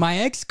with me. My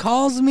ex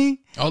calls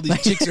me. All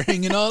these chicks are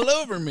hanging all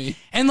over me.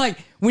 And like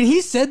when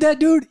he said that,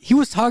 dude, he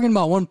was talking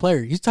about one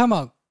player. He was talking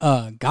about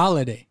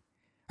Galladay.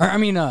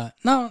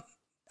 No,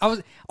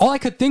 all I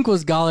could think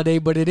was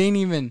Galladay, but it ain't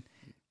even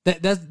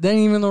that ain't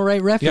even the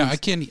right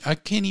reference. Yeah, I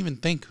can't even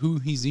think who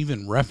he's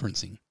even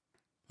referencing.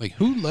 Like,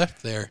 who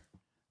left there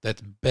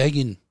that's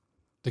begging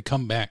to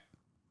come back?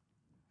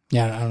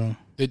 Yeah, I don't know.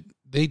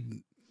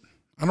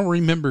 I don't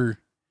remember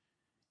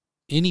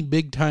any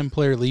big time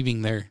player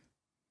leaving there.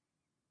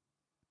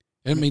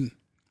 I mean,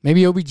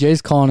 maybe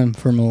OBJ's calling him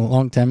from a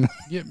long time.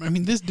 Yeah, I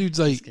mean, this dude's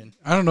like,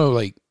 I don't know,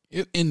 like,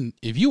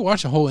 if you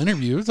watch a whole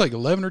interview, it's like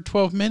 11 or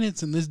 12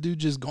 minutes, and this dude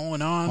just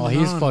going on. Oh,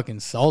 he's fucking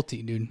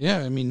salty, dude. Yeah,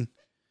 I mean,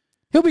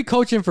 he'll be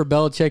coaching for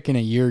Belichick in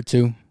a year or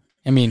two.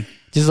 I mean,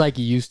 just like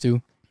he used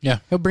to. Yeah,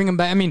 he'll bring him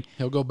back. I mean,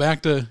 he'll go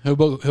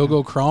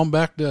crawling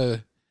back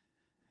to.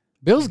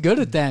 Bill's good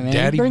at that, man.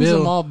 Daddy he brings Bill.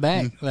 them all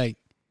back. Like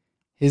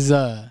his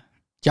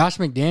Josh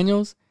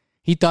McDaniels,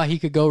 he thought he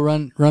could go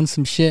run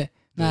some shit.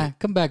 Nah,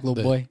 come back,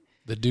 little boy.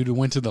 The dude who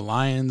went to the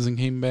Lions and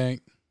came back.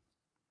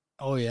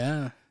 Oh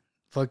yeah,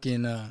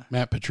 fucking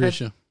Matt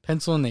Patricia,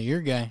 pencil in the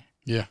ear guy.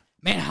 Yeah,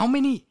 man, how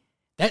many?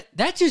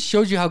 That just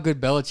shows you how good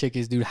Belichick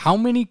is, dude. How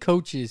many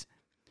coaches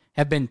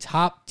have been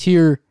top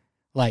tier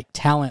like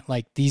talent?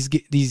 Like these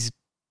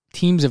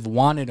teams have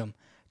wanted him.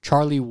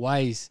 Charlie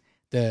Weiss,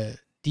 the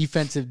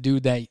defensive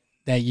dude that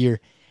year,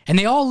 and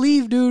they all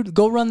leave, dude.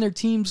 Go run their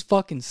teams,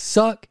 fucking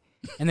suck,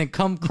 and then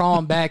come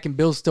crawling back, and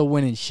Bill's still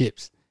winning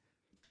ships.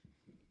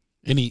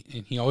 And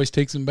he always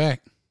takes him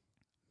back.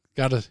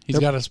 He's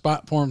got a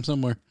spot for him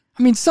somewhere.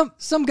 I mean, some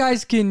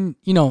guys can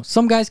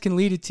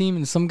lead a team,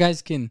 and some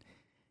guys can,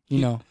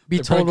 be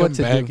told what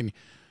to do.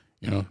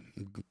 And,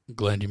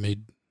 glad you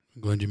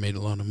made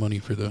a lot of money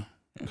for the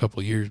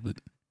couple of years, but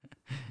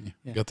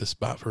got this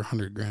spot for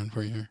 $100,000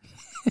 for you.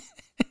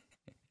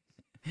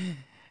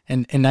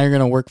 And now you're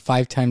gonna work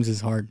 5 times as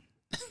hard,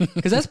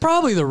 because that's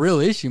probably the real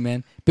issue,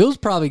 man. Bill's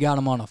probably got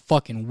him on a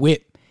fucking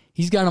whip.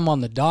 He's got him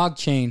on the dog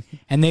chain,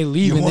 and they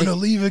leave. You want to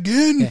leave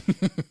again?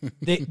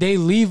 They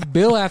leave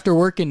Bill after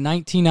working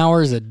 19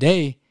 hours a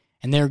day,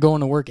 and they're going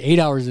to work 8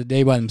 hours a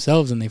day by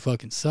themselves, and they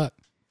fucking suck.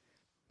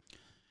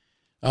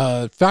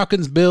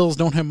 Falcons, Bills,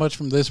 don't have much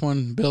from this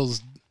one.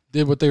 Bills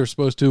did what they were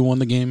supposed to, won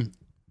the game.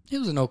 It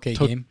was an okay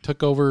game. Took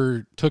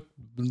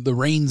the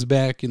reins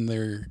back in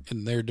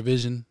their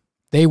division.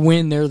 They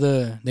win.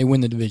 They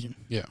win the division.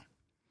 Yeah.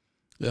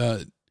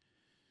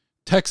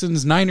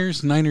 Texans,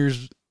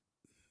 Niners.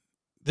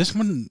 This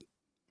one,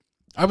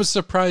 I was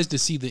surprised to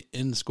see the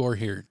end score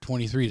here,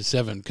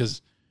 23-7,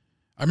 because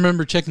I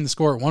remember checking the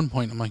score at one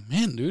point. I'm like,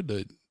 man, dude,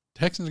 the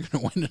Texans are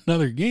going to win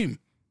another game.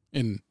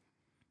 And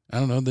I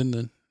don't know, then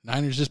the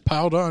Niners just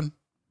piled on.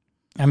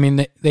 I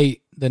mean, the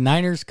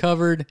Niners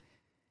covered.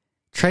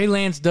 Trey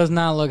Lance does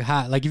not look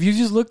hot. Like, if you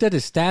just looked at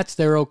his stats,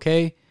 they're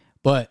okay.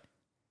 But,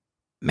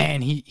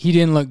 man, he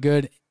didn't look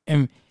good.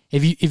 And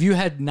if you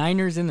had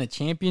Niners in the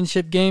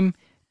championship game,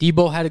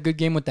 Debo had a good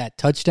game with that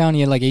touchdown. He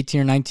had like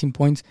 18 or 19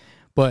 points.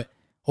 But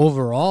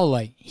overall,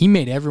 like, he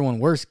made everyone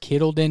worse.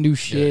 Kittle didn't do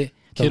shit.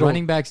 The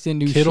running backs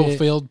didn't do shit. Kittle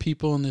failed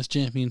people in this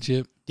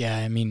championship. Yeah,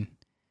 I mean,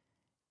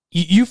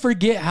 you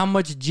forget how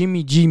much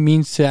Jimmy G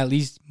means to at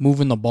least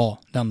moving the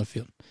ball down the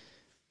field.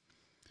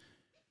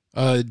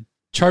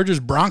 Chargers,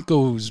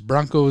 Broncos.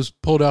 Broncos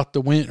pulled out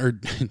the win, or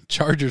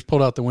Chargers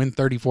pulled out the win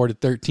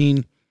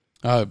 34-13.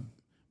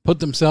 Put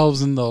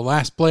themselves in the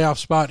last playoff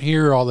spot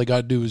here. All they got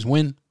to do is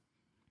win.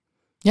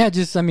 Yeah,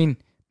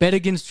 bet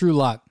against Drew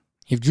Lock.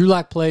 If Drew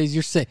Lock plays,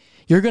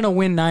 you're going to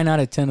win 9 out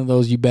of 10 of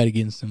those you bet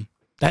against him.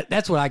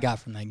 That's what I got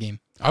from that game.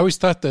 I always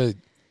thought that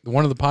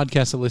one of the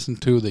podcasts I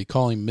listened to, they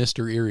call him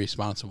Mr.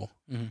 Irresponsible.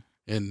 Mm-hmm.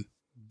 And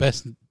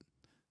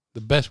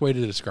the best way to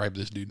describe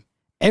this dude.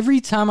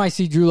 every time I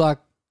see Drew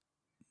Lock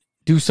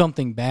do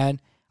something bad,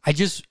 I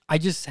just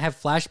have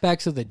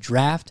flashbacks of the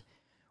draft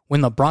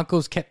when the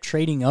Broncos kept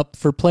trading up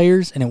for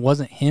players and it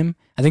wasn't him.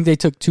 I think they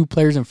took 2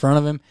 players in front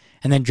of him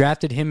and then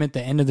drafted him at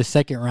the end of the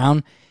second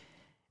round.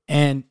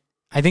 And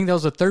I think that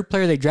was the 3rd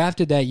player they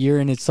drafted that year.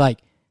 And it's like,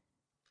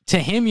 to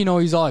him,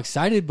 he's all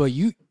excited, but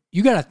you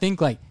got to think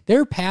like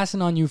they're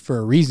passing on you for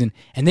a reason,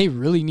 and they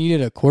really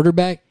needed a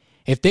quarterback.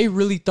 If they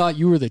really thought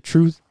you were the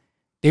truth,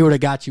 they would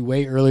have got you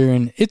way earlier,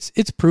 and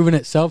it's proven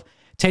itself.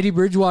 Teddy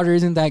Bridgewater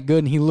isn't that good,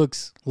 and he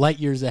looks light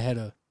years ahead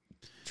of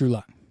Drew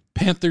Lock.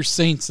 Panthers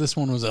Saints. This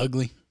one was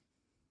ugly.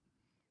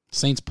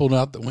 Saints pulled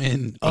out the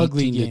win,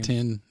 Ugly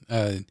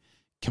 18-10.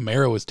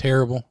 Kamara was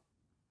terrible.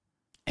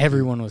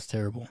 Everyone was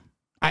terrible.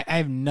 I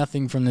have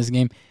nothing from this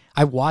game.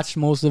 I watched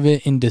most of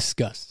it in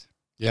disgust.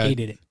 Yeah,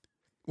 Hated it.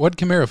 What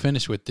did Kamara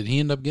finish with? Did he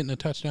end up getting a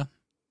touchdown?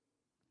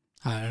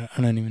 I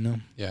don't even know.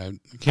 Yeah,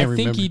 I can't remember. I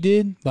think he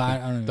did, but I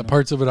don't know. The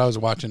parts of it I was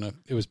watching,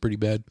 it was pretty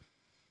bad.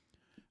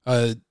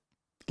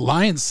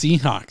 Lions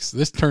Seahawks.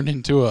 This turned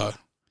into a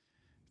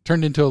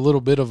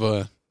little bit of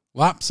a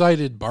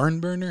lopsided barn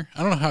burner.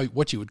 I don't know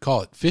what you would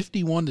call it.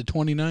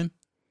 51-29.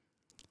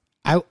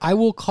 I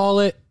will call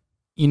it.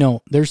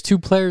 There's 2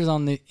 players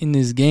in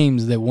these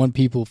games that won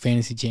people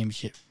fantasy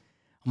championship.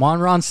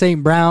 Amon-Ra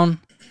St. Brown,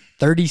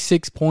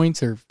 36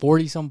 points or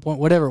 40-some point,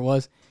 whatever it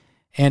was.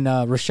 And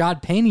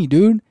Rashad Penny,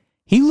 dude,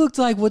 he looked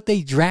like what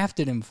they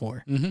drafted him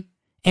for. Mm-hmm.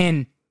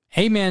 And,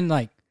 hey, man,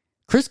 like,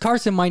 Chris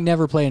Carson might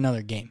never play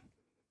another game.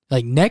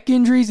 Like, neck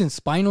injuries and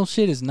spinal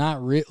shit is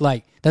not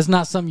that's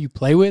not something you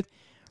play with.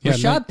 Yeah,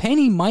 Rashad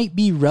Penny might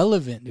be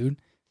relevant, dude.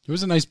 It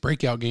was a nice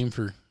breakout game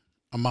for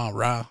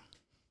Amon-Ra.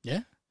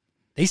 Yeah.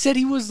 They said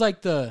he was,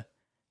 like, the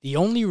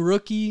only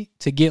rookie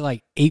to get,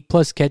 like,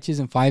 8+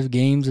 catches in 5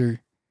 games or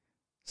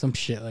some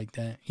shit like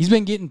that. He's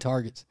been getting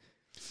targets.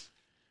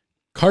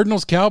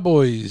 Cardinals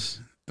Cowboys.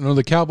 I know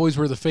the Cowboys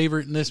were the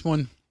favorite in this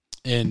one,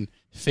 and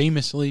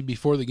famously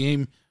before the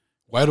game,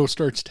 Waddle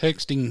starts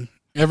texting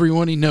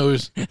everyone he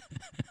knows.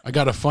 I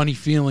got a funny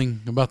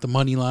feeling about the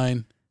money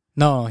line.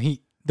 No,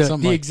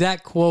 the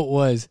exact quote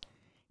was,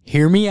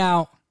 "Hear me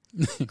out,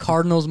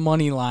 Cardinals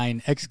money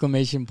line!" !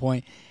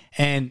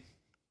 And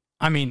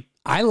I mean,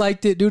 I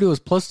liked it, dude. It was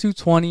plus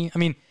 220. I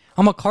mean,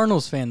 I'm a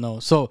Cardinals fan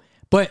though,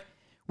 but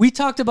we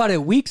talked about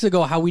it weeks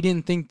ago how we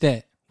didn't think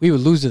that we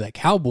would lose to the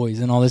Cowboys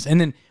and all this. And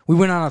then we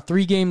went on a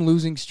 3-game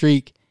losing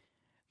streak.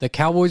 The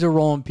Cowboys are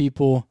rolling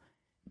people.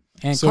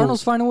 And so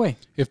Cardinals find a way.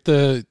 If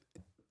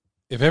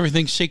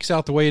everything shakes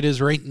out the way it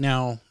is right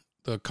now,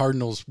 the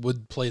Cardinals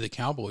would play the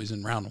Cowboys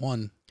in round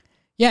 1.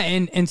 Yeah,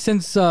 and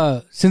since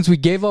we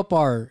gave up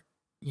our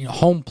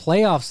home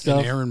playoff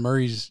stuff. And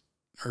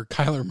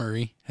Kyler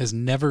Murray has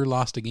never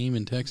lost a game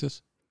in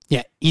Texas.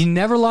 Yeah, he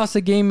never lost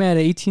a game at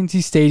AT&T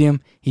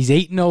Stadium. He's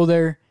 8-0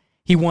 there.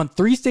 He won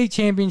 3 state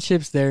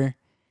championships there.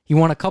 He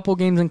won a couple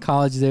games in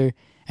college there.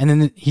 And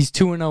then he's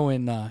 2-0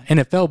 in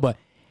NFL. But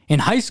in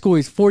high school,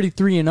 he's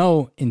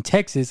 43-0 in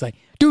Texas. Like,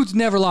 dude's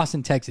never lost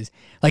in Texas.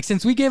 Like,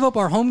 since we gave up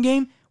our home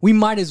game, we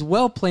might as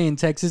well play in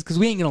Texas because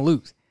we ain't going to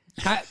lose.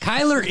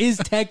 Kyler is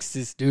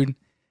Texas, dude.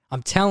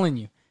 I'm telling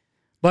you.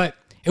 But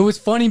it was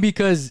funny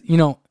because,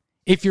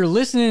 if you're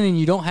listening and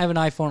you don't have an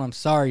iPhone, I'm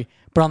sorry.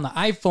 But on the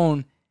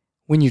iPhone,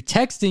 when you're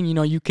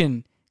texting, you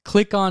can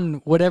click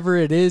on whatever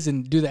it is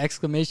and do the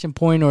exclamation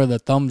point or the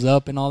thumbs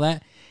up and all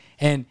that.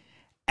 And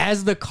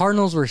as the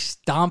Cardinals were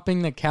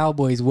stomping the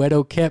Cowboys,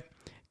 Wedo kept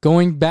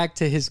going back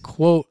to his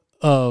quote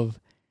of,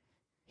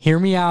 "Hear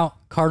me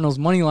out, Cardinals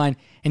money line,"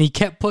 and he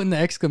kept putting the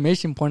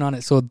exclamation point on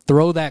it. So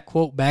throw that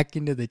quote back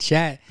into the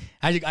chat.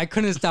 I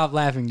couldn't stop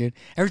laughing, dude.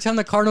 Every time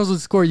the Cardinals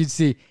would score, you'd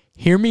see,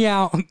 "Hear me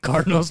out,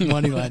 Cardinals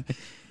money line."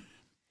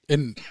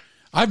 And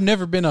I've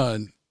never been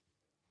an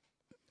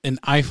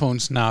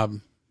iPhone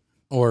snob,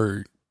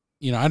 or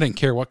I didn't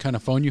care what kind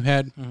of phone you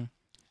had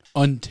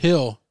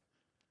until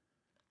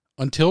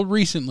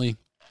recently,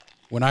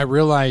 when I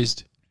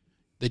realized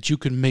that you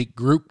can make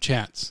group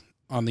chats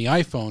on the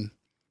iPhone,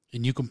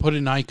 and you can put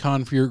an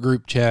icon for your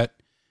group chat,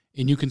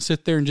 and you can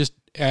sit there and just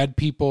add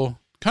people,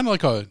 kind of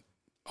like a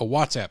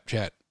WhatsApp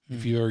chat,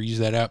 if you ever use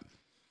that app.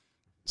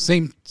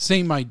 Same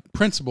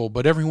principle,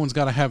 but everyone's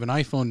got to have an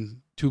iPhone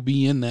to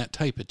be in that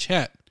type of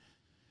chat.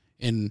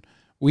 And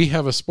we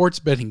have a sports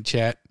betting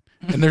chat,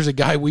 and there's a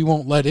guy we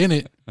won't let in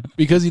it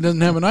because he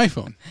doesn't have an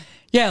iPhone.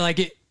 Yeah,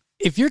 like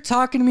if you're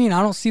talking to me and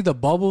I don't see the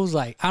bubbles,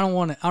 like I don't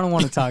want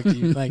to talk to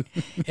you. Like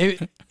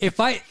if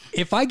I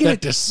get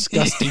that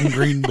disgusting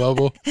green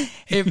bubble.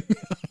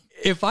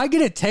 If I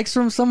get a text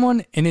from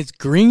someone and it's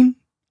green,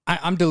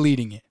 I'm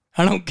deleting it.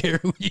 I don't care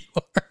who you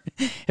are.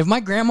 If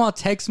my grandma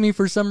texts me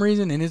for some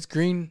reason and it's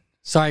green,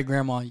 sorry,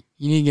 grandma,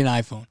 you need to get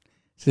an iPhone.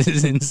 This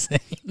is insane.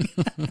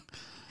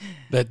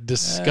 That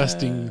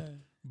disgusting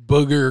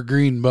booger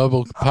green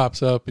bubble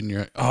pops up, and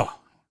you're like, oh,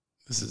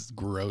 this is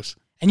gross.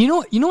 And you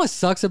know what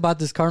sucks about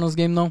this Cardinals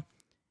game, though?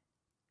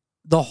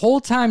 The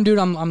whole time, dude,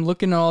 I'm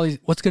looking at all these,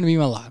 what's going to be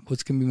my lock?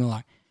 What's going to be my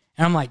lock?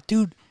 And I'm like,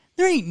 dude,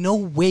 there ain't no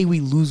way we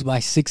lose by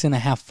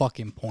 6.5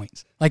 fucking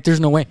points. Like,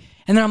 there's no way.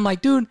 And then I'm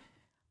like, dude,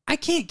 I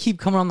can't keep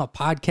coming on the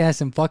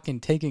podcast and fucking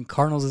taking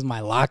Cardinals as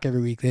my lock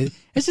every week.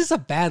 It's just a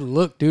bad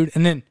look, dude.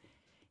 And then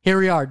here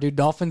we are, dude.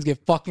 Dolphins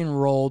get fucking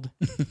rolled.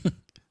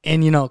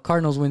 And,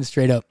 Cardinals win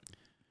straight up.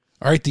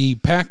 All right, the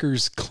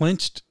Packers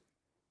clinched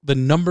the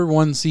number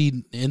 1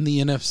 seed in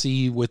the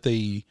NFC with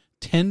a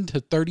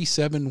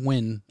 10-37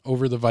 win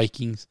over the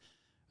Vikings.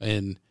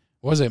 And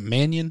what was it,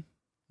 Mannion?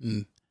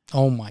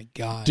 Oh, my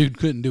God. Dude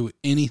couldn't do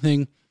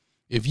anything.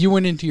 If you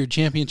went into your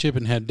championship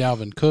and had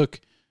Dalvin Cook,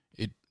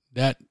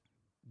 that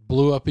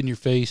blew up in your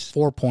face.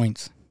 4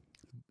 points.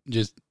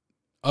 Just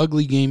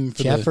ugly game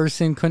for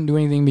Jefferson couldn't do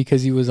anything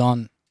because he was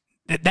on.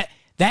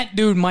 That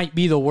dude might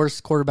be the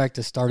worst quarterback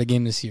to start a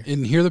game this year.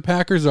 And here the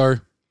Packers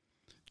are.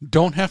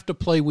 Don't have to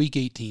play Week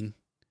 18.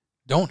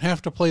 Don't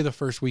have to play the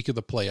first week of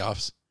the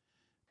playoffs.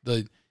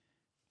 The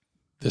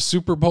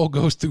Super Bowl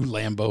goes through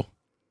Lambeau.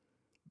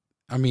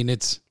 I mean,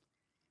 it's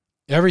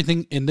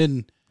everything, and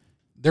then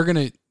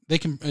they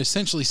can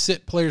essentially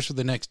sit players for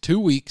the next 2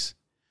 weeks.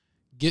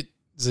 Get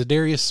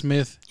Zadarius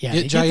Smith,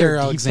 get Jair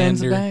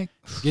Alexander,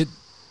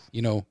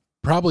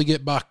 probably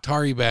get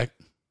Bakhtari back.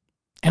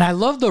 And I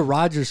love the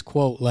Rodgers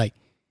quote, like,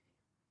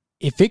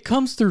 if it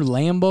comes through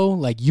Lambeau,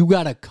 like, you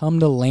got to come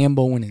to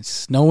Lambeau when it's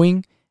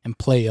snowing and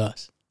play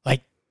us.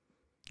 Like,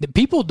 the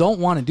people don't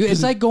want to do it.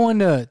 It's like going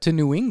to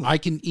New England. I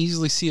can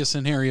easily see a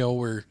scenario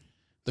where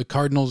the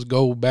Cardinals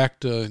go back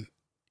to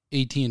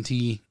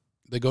AT&T,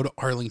 they go to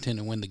Arlington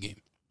and win the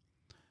game.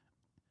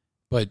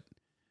 But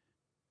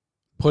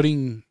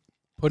putting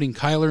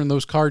Kyler and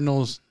those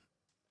Cardinals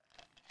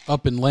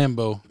up in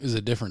Lambeau is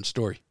a different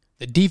story.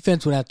 The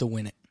defense would have to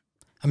win it.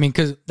 I mean,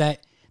 because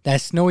that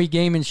snowy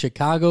game in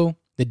Chicago,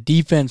 the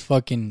defense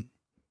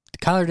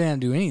Kyler didn't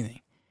do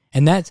anything.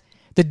 And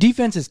the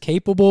defense is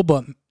capable,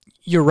 but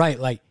you're right.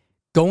 Like,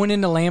 going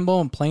into Lambeau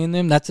and playing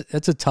them, that's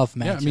a tough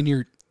match. Yeah, I mean,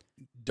 your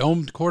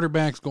domed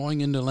quarterbacks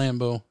going into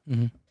Lambeau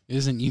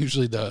isn't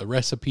usually the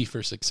recipe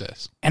for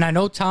success. And I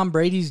know Tom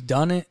Brady's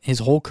done it his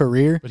whole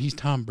career. But he's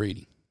Tom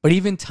Brady. But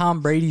even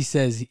Tom Brady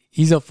says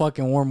he's a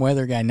fucking warm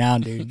weather guy now,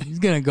 dude. He's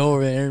going to go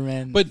over there,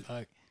 man. But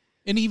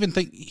and even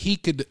think he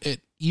could,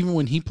 even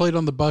when he played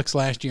on the Bucs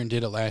last year and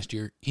did it last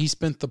year, he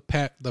spent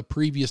the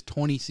previous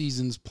 20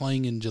 seasons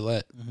playing in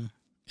Gillette. Mm-hmm.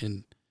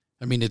 And,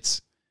 I mean,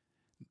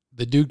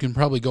 the dude can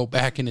probably go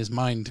back in his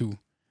mind to,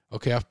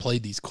 okay, I've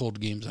played these cold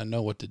games. I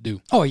know what to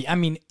do. Oh, I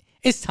mean,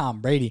 it's Tom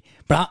Brady.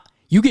 But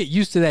you get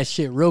used to that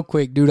shit real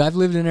quick, dude. I've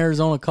lived in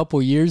Arizona a couple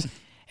of years,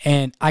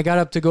 and I got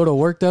up to go to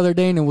work the other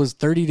day, and it was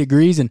 30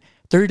 degrees, and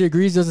 30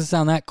 degrees doesn't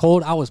sound that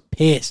cold. I was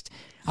pissed.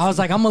 I was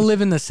like, I'm going to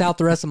live in the South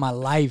the rest of my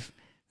life.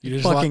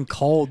 It's fucking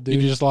cold,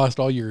 dude. You just lost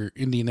all your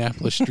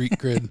Indianapolis street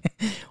cred.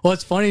 Well,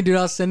 it's funny, dude.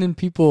 I was sending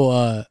people,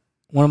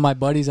 one of my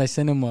buddies, I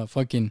sent him a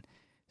fucking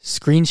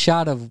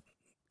screenshot of,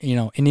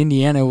 in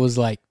Indiana, it was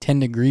like 10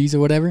 degrees or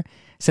whatever. I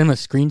sent him a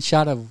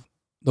screenshot of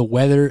the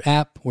weather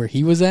app where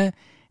he was at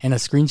and a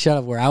screenshot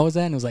of where I was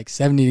at, and it was like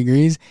 70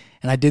 degrees.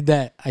 And I did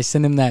that. I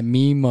sent him that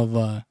meme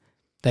of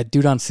that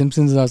dude on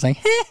Simpsons, and I was like,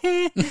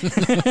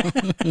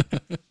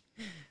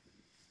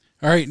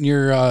 All right, in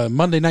your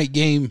Monday night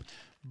game,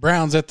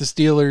 Browns at the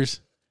Steelers.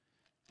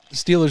 The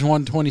Steelers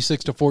won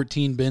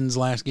 26-14. Ben's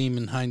last game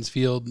in Heinz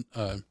Field.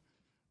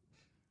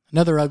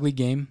 Another ugly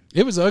game.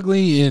 It was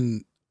ugly,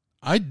 and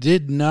I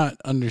did not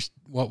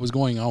understand what was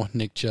going on with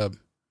Nick Chubb.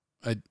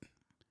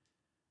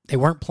 They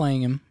weren't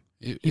playing him.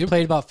 He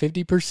played about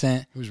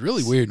 50%. It was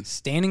really weird.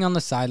 Standing on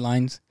the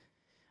sidelines.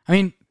 I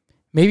mean,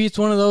 maybe it's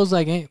one of those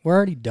like, hey, we're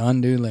already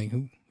done, dude. Like,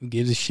 who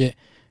gives a shit?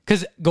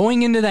 Because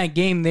going into that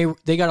game,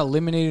 they got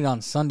eliminated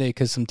on Sunday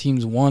because some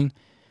teams won.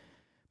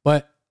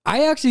 But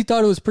I actually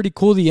thought it was pretty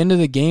cool the end of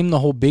the game, the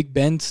whole Big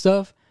Ben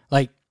stuff.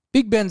 Like,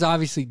 Big Ben's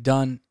obviously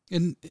done.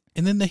 And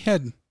then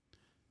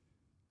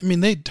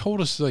they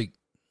told us, like,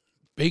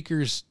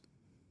 Baker's,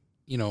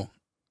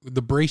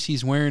 the brace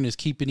he's wearing is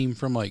keeping him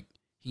from, like,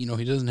 he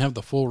doesn't have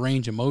the full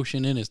range of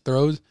motion in his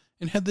throws,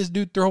 and had this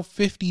dude throw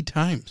 50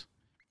 times.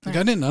 Like,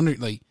 I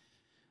didn't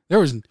there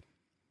was...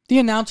 The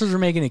announcers were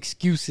making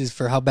excuses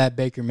for how bad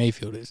Baker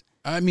Mayfield is.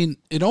 I mean,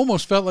 it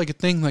almost felt like a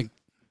thing like,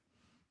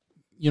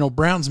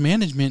 Browns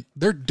management,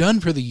 they're done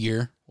for the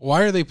year.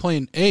 Why are they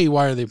playing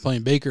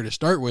Baker to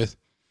start with?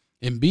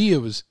 And B, it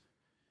was,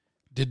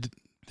 did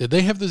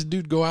they have this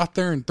dude go out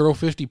there and throw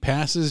 50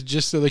 passes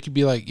just so they could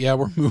be like, yeah,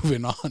 we're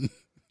moving on?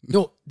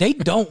 No, they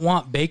don't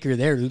want Baker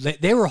there.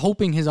 They were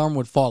hoping his arm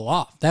would fall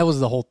off. That was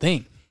the whole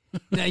thing.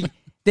 I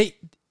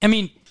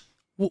mean,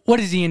 what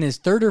is he in his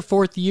third or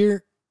fourth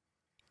year?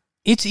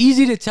 It's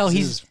easy to tell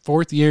he's his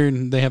fourth year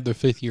and they have their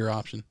fifth year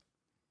option.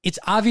 It's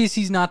obvious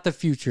he's not the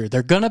future.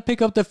 They're going to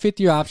pick up the fifth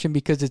year option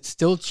because it's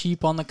still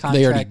cheap on the contract.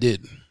 They already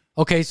did.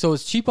 Okay, so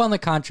it's cheap on the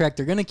contract.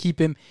 They're going to keep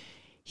him.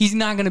 He's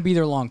not going to be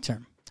there long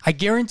term. I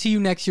guarantee you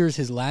next year is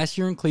his last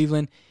year in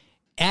Cleveland.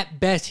 At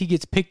best, he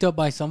gets picked up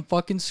by some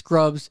fucking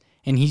scrubs,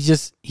 and he's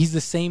the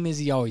same as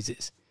he always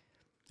is.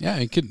 Yeah,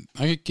 I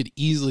could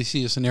easily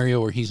see a scenario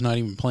where he's not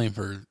even playing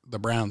for the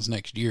Browns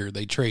next year.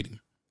 They trade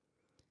him.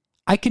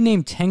 I could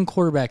name 10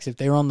 quarterbacks if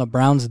they were on the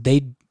Browns.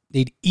 They'd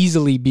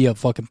easily be a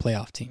fucking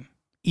playoff team.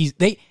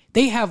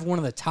 They have one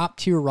of the top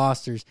tier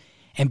rosters,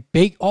 And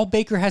all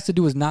Baker has to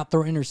do is not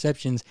throw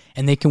interceptions,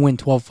 and they can win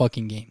 12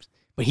 fucking games.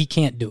 But he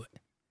can't do it.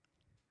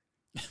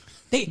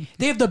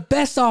 They have the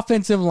best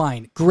offensive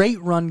line,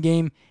 great run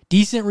game,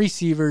 decent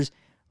receivers.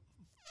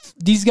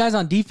 These guys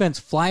on defense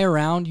fly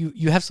around.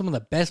 You have some of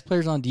the best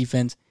players on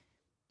defense.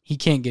 He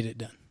can't get it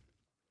done.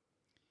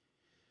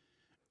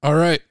 All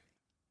right.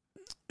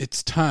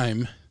 It's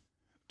time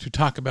to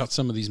talk about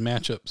some of these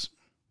matchups.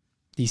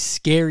 These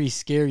scary,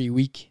 scary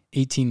Week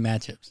 18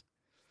 matchups.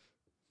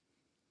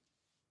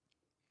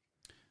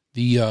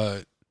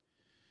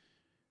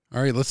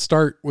 All right, let's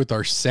start with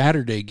our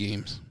Saturday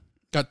games.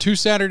 Got 2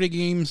 Saturday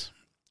games,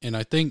 and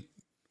I think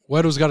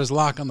Weddle's got his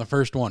lock on the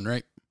first one,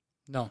 right?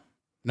 No.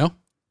 No?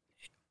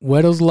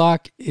 Weddle's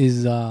lock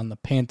is on the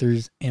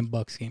Panthers and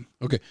Bucks game.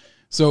 Okay.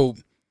 So,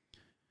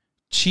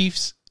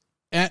 Chiefs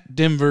at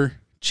Denver.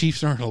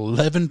 Chiefs are an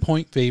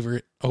 11-point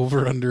favorite,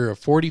 over under a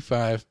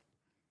 45.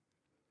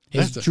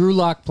 Is Drew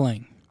Lock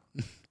playing?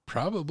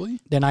 Probably.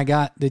 Then I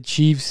got the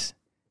Chiefs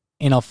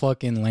in a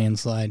fucking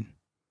landslide.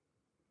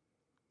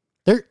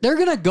 They're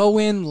going to go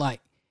in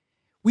like,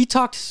 we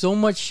talked so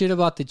much shit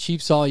about the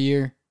Chiefs all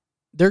year.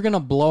 They're going to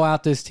blow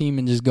out this team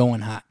and just go in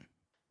hot.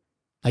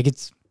 Like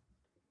it's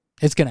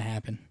going to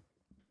happen.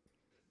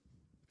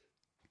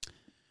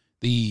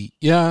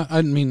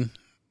 I mean,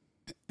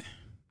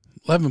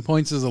 11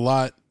 points is a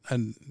lot.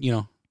 And,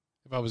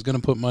 if I was going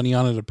to put money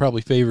on it, I'd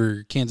probably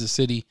favor Kansas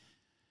City.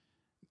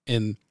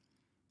 And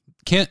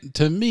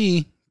to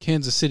me,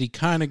 Kansas City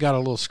kind of got a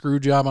little screw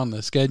job on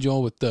the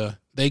schedule with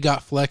they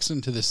got flexed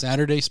into the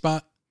Saturday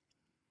spot.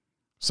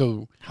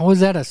 So how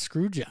is that a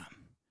screw job?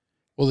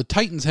 Well, the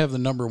Titans have the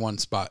number 1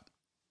 spot.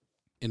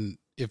 And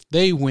if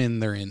they win,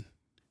 they're in.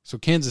 So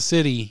Kansas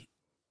City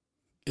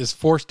is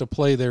forced to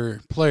play their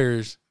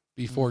players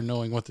before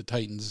knowing what the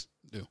Titans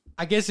do.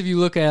 I guess if you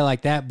look at it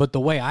like that, but the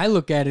way I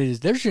look at it is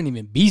there shouldn't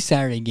even be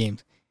Saturday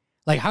games.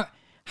 Like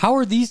how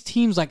are these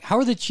teams, like how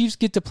are the Chiefs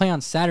get to play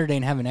on Saturday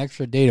and have an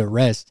extra day to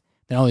rest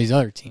than all these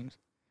other teams?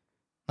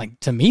 Like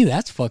to me,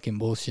 that's fucking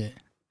bullshit.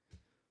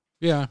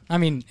 Yeah. I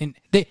mean, and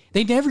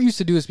they never used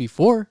to do this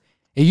before.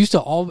 It used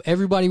to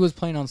everybody was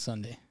playing on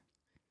Sunday.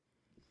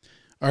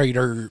 All right,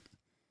 our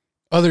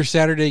other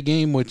Saturday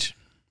game, which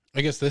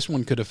I guess this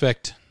one could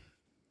affect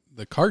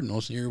the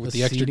Cardinals here with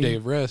the extra day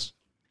of rest,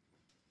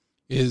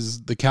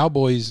 is the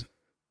Cowboys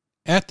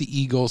at the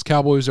Eagles.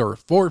 Cowboys are a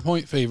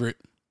 4-point favorite.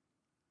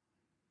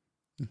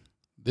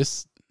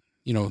 This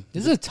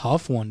is a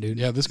tough one, dude.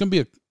 Yeah, this is going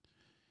to be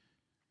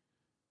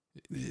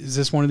is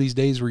this one of these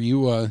days where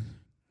you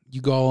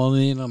go all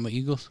in on the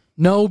Eagles?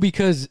 No,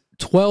 because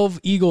 12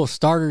 Eagle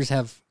starters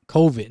have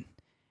COVID,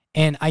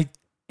 and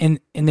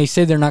they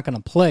say they're not going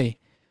to play.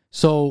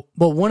 So,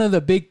 but one of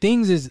the big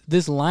things is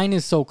this line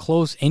is so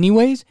close,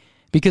 anyways,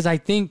 because I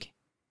think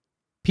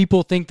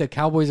people think the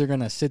Cowboys are going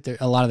to sit there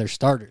a lot of their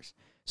starters.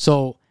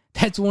 So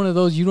that's one of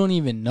those you don't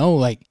even know.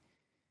 Like,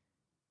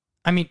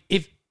 I mean,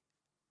 if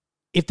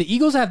the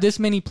Eagles have this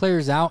many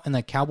players out and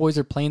the Cowboys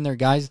are playing their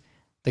guys,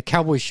 the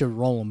Cowboys should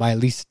roll them by at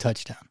least a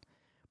touchdown.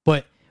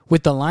 But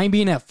with the line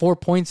being at 4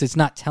 points, it's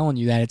not telling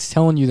you that. It's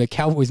telling you the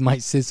Cowboys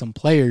might sit some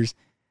players.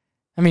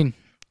 I mean,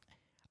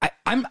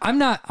 I'm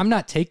not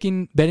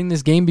betting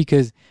this game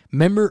because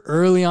remember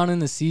early on in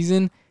the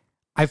season,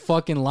 I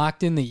fucking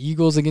locked in the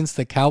Eagles against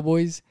the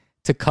Cowboys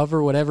to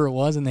cover whatever it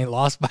was, and they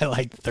lost by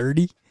like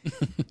 30.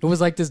 It was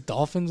like this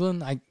Dolphins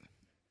one.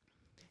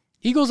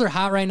 Eagles are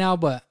hot right now,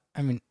 but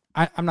I mean,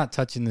 I'm not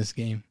touching this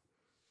game.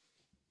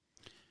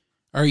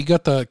 All right, you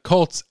got the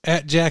Colts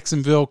at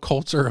Jacksonville.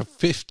 Colts are a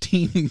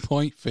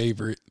 15-point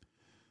favorite.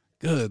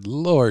 Good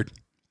Lord.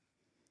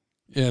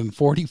 And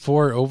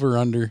 44 over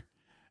under.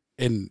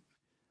 And,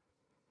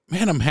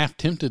 man, I'm half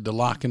tempted to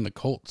lock in the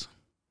Colts.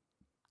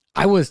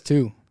 I was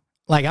too.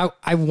 Like,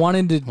 I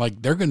wanted to.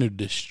 Like, they're going to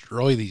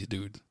destroy these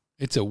dudes.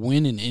 It's a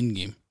win in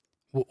in-game.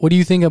 What do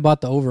you think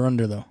about the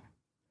over-under, though?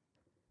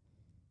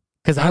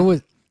 Because I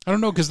don't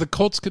know, because the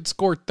Colts could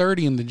score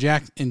 30 and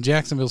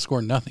Jacksonville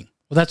score nothing.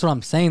 Well, that's what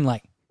I'm saying.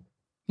 Like,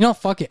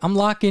 fuck it. I'm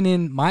locking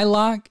in my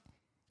lock,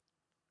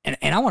 and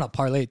I want to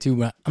parlay it too,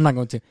 but I'm not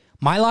going to.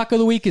 My lock of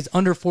the week is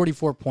under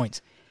 44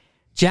 points.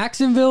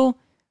 Jacksonville,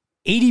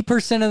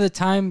 80% of the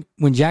time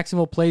when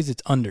Jacksonville plays,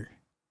 it's under.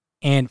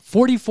 And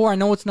 44, I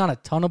know it's not a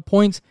ton of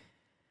points,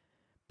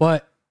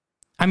 but,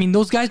 I mean,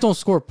 those guys don't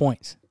score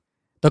points.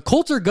 The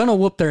Colts are going to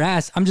whoop their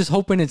ass. I'm just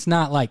hoping it's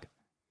not like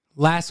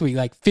last week,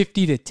 like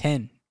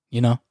 50-10,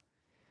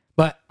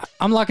 But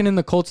I'm locking in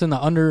the Colts in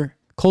the under,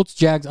 Colts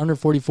Jags under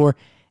 44.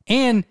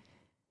 And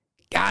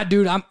God,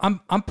 dude,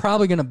 I'm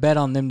probably gonna bet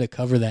on them to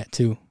cover that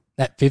too.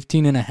 That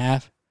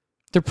 15.5.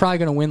 They're probably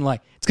gonna win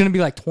it's gonna be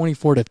like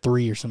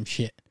 24-3 or some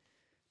shit.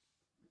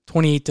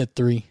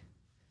 28-3.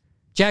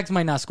 Jags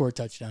might not score a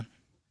touchdown.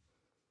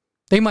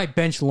 They might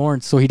bench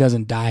Lawrence so he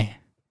doesn't die.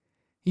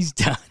 He's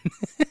done.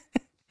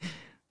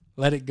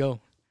 Let it go.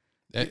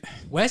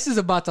 Wes is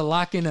about to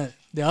lock in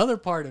the other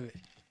part of it.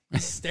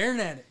 He's staring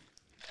at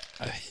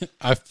it.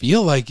 I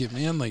feel like it,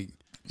 man. Like,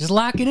 just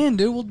lock it in,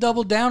 dude. We'll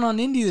double down on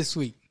Indy this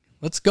week.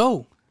 Let's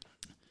go.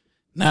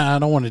 Nah, I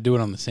don't want to do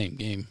it on the same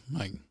game.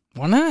 Like,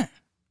 why not?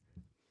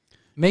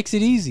 Makes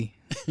it easy.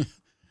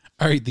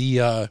 All right,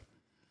 the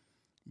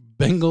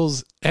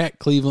Bengals at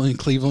Cleveland.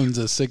 Cleveland's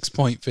a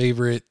 6-point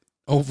favorite.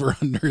 Over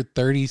under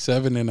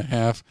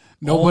 37.5.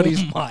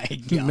 Nobody's Oh my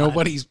God.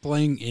 nobody's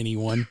playing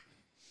anyone.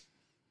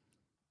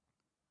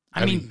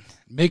 I mean,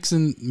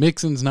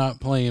 Mixon's not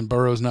playing,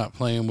 Burrow's not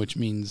playing, which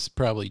means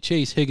probably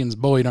Chase, Higgins,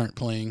 Boyd aren't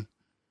playing.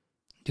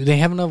 do they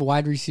have enough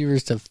wide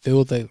receivers to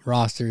fill the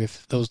roster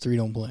if those three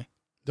don't play?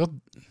 I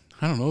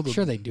don't know.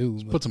 Sure they do.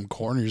 But Put some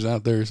corners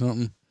out there or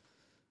something.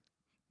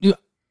 dude,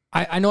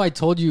 I know I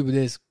told you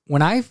this.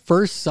 When I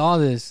first saw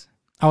this,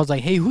 I was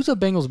like, hey, who's a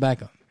Bengals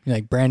backup? You're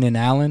like, Brandon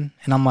Allen.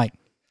 And I'm like,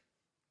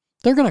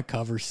 they're going to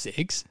cover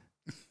 6.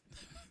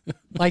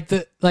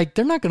 they're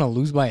not going to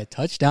lose by a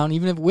touchdown,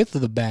 even if with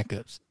the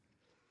backups.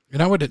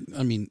 And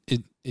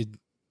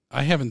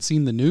I haven't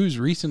seen the news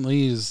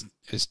recently. Is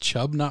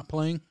Chubb not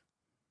playing?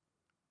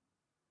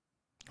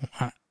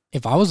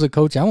 If I was a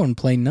coach, I wouldn't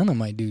play none of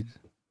my dudes.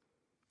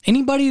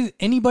 Anybody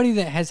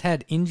that has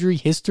had injury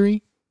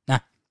history, nah,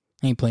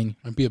 I ain't playing you.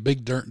 Might be a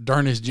big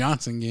Darnell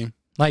Johnson game.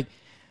 Like,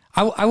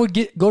 I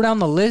would go down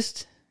the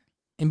list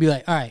and be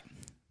like, all right,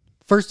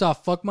 first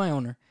off, fuck my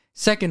owner.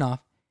 Second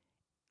off,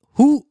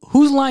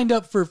 who's lined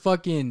up for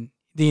fucking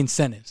the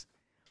incentives?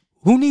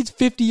 Who needs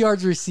 50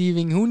 yards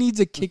receiving? Who needs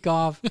a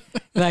kickoff?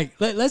 Like,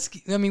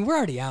 we're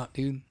already out,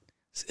 dude.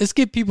 Let's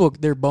give people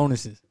their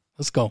bonuses.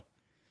 Let's go.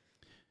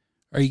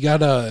 All right, you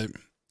got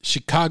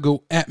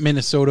Chicago at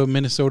Minnesota.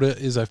 Minnesota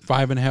is a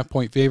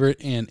 5.5-point favorite,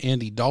 and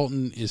Andy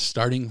Dalton is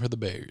starting for the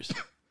Bears.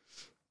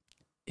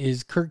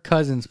 Is Kirk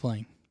Cousins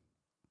playing?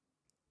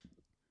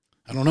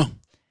 I don't know.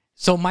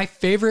 So my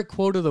favorite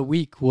quote of the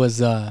week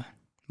was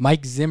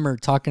Mike Zimmer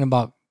talking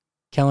about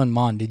Kellen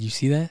Mond. Did you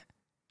see that?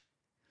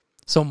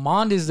 So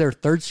Mond is their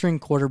third-string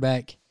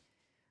quarterback.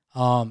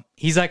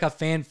 He's like a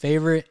fan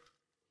favorite.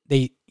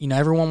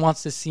 Everyone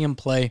wants to see him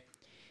play.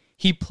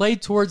 He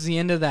played towards the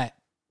end of that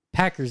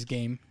Packers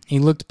game. He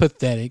looked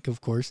pathetic,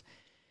 of course.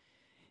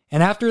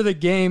 And after the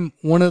game,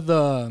 one of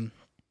the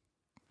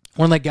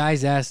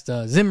guys asked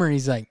Zimmer.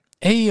 He's like,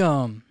 "Hey,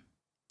 do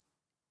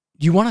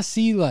you want to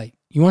see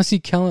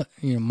Kellen,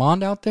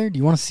 Mond out there? Do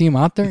you want to see him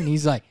out there?" And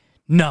he's like,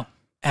 "No,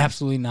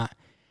 absolutely not."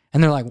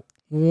 And they're like,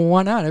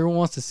 "Why not? Everyone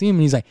wants to see him."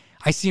 And he's like,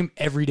 "I see him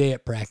every day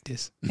at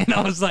practice." And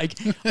I was like,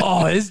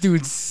 "Oh, this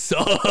dude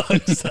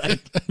sucks."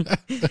 Like,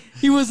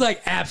 he was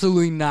like,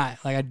 "Absolutely not.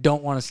 Like, I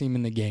don't want to see him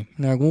in the game."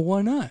 And they're like, "Well,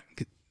 why not?"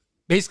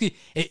 Basically,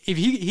 if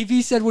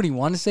he said what he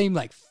wanted to say, I'm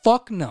like,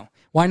 "Fuck no.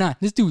 Why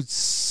not? This dude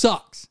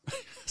sucks.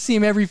 See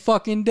him every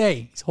fucking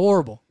day. He's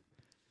horrible."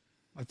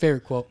 My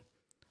favorite quote.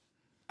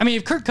 I mean,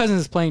 if Kirk Cousins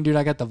is playing, dude,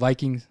 I got the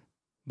Vikings.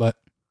 But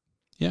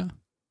Yeah.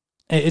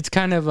 it's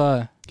kind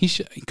of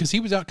Because he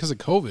was out because of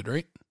COVID,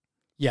 right?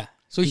 yeah.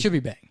 So he should be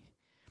back.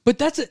 But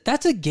that's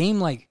a game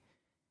like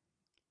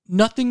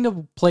nothing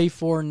to play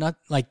for. Not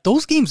like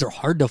those games are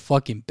hard to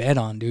fucking bet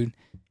on, dude.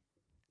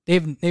 They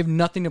have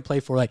nothing to play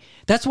for. Like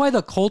that's why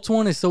the Colts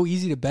one is so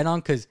easy to bet on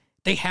because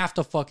they have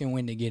to fucking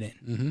win to get in.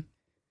 Mm-hmm.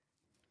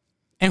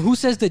 And who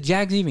says the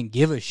Jags even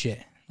give a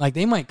shit? Like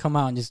they might come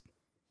out and just.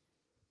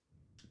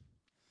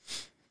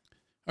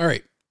 All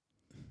right.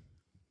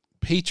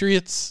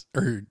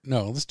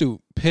 Let's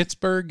do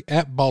Pittsburgh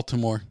at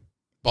Baltimore.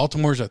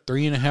 Baltimore's a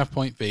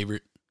 3.5-point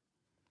favorite.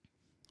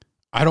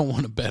 I don't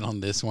want to bet on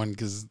this one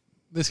because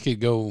this could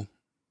go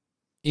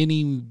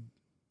any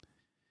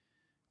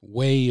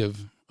way of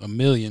a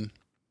million.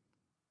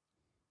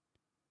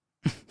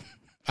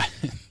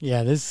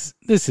 Yeah, this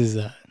is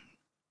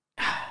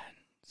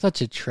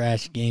such a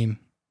trash game.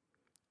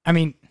 I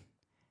mean,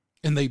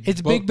 and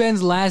it's Big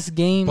Ben's last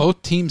game.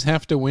 Both teams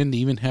have to win to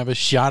even have a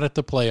shot at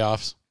the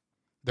playoffs.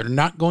 They're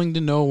not going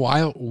to know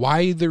while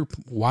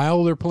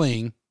they're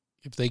playing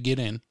if they get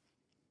in,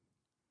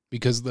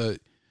 because the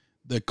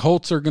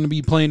Colts are going to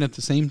be playing at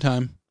the same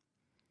time.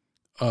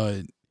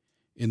 And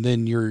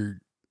then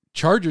your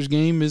Chargers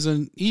game is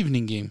an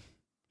evening game,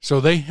 so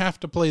they have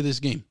to play this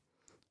game.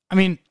 I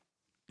mean,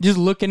 just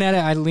looking at it,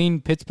 I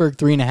lean Pittsburgh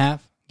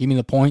 3.5. Give me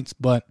the points,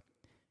 but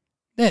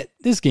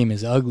this game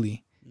is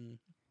ugly.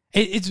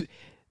 It's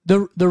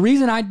the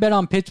reason I'd bet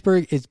on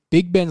Pittsburgh is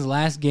Big Ben's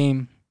last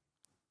game.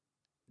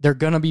 They're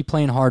going to be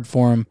playing hard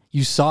for him.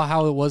 You saw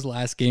how it was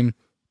last game.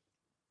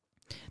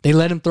 They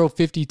let him throw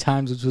 50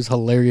 times, which was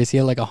hilarious. He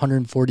had like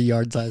 140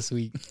 yards last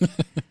week.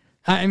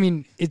 I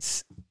mean,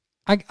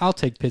 I'll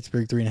take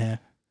Pittsburgh 3.5. All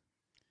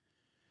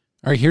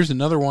right, here's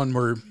another one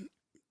where,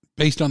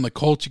 based on the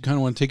Colts, you kind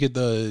of want to take it.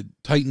 The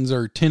Titans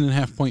are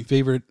 10.5-point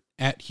favorite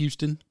at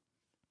Houston.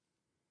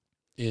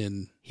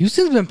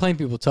 Houston's been playing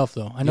people tough,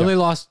 though. I know they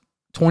lost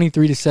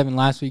 23-7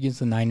 last week against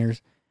the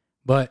Niners,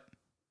 but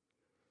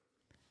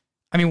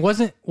I mean,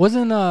 imagine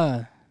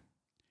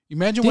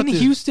didn't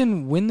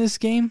Houston win this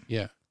game?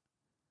 Yeah.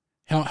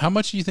 How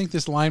much do you think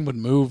this line would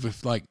move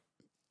if like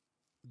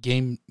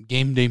game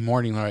day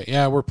morning? All right,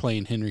 yeah, we're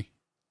playing Henry.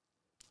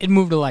 It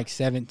moved to like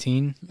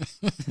 17,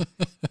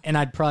 and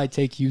I'd probably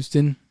take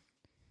Houston.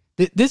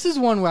 This is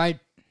one where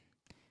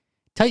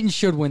Titans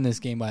should win this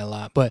game by a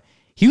lot, but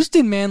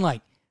Houston, man,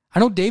 like I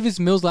know Davis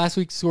Mills last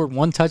week scored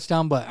one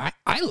touchdown, but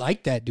I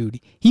like that dude.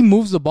 He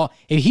moves the ball.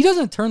 If he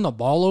doesn't turn the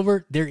ball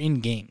over, they're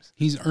in games.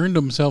 He's earned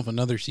himself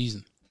another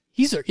season.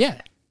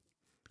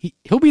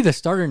 He'll be the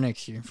starter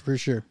next year for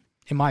sure,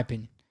 in my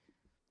opinion.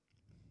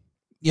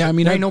 Yeah, I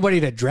mean, there ain't nobody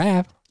to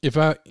draft. If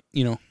I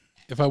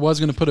was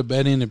going to put a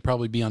bet in, it'd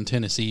probably be on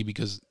Tennessee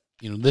because,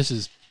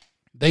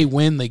 they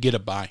win, they get a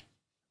bye.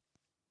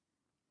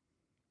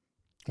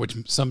 Which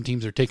some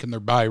teams are taking their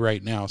bye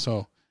right now,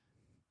 so.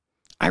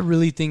 I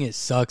really think it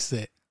sucks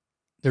that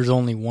there's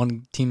only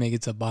one team that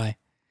gets a bye.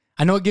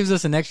 I know it gives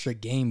us an extra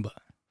game, but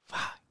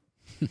fuck.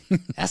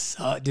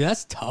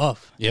 That's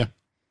tough. Yeah.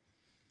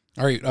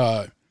 All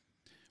right,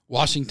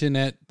 Washington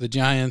at the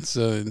Giants.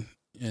 And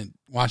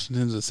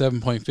Washington's a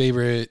 7-point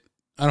favorite.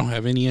 I don't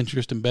have any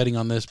interest in betting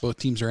on this. Both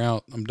teams are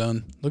out. I'm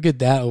done. Look at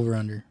that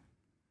over-under.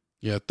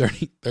 Yeah,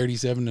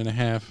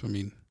 37.5. I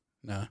mean,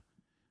 nah,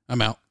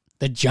 I'm out.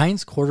 The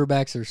Giants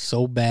quarterbacks are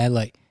so bad.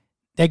 Like,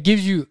 that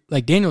gives you,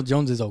 like, Daniel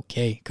Jones is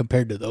okay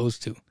compared to those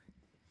two.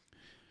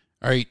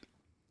 All right,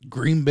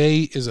 Green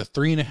Bay is a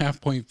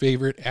 3.5-point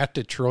favorite at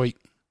Detroit.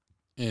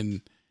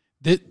 And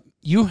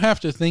you have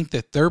to think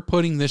that they're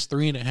putting this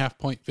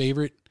 3.5-point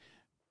favorite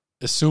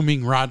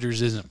assuming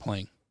Rodgers isn't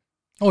playing.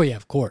 Oh, yeah,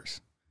 of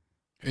course.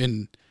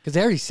 And because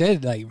they already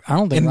said, like, I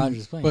don't think Rodgers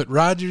is playing. But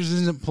Rodgers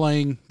isn't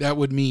playing. That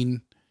would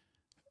mean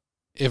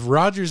if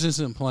Rodgers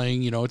isn't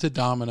playing, it's a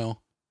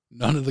domino.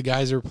 None of the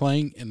guys are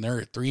playing, and they're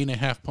a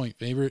 3.5-point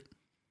favorite.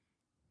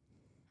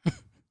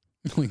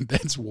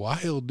 That's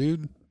wild,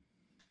 dude.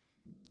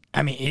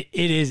 I mean,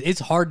 it is.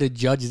 It's hard to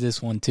judge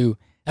this one, too.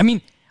 I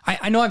mean,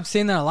 I know I'm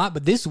saying that a lot,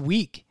 but this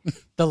week,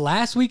 the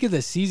last week of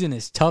the season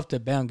is tough to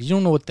bet on because you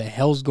don't know what the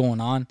hell's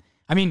going on.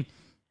 I mean,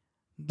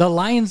 the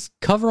Lions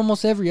cover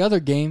almost every other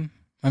game.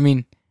 I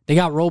mean, they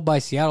got rolled by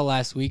Seattle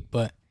last week,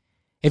 but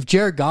if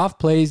Jared Goff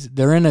plays,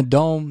 they're in a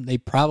dome. They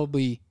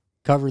probably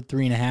covered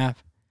 3.5.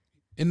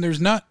 And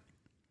there's not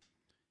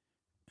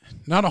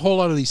a whole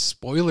lot of these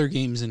spoiler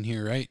games in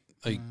here, right?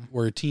 Like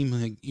where a team,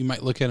 like, you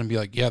might look at it and be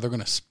like, yeah, they're going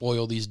to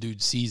spoil these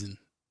dudes' season.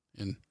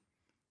 And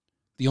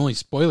the only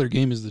spoiler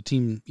game is the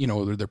team,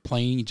 where they're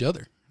playing each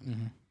other.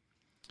 Mm-hmm.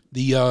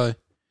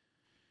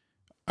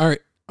 All right,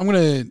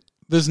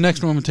 this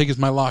next one I'm going to take as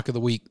my lock of the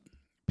week.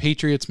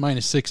 Patriots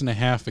minus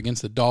 6.5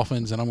 against the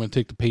Dolphins, and I'm going to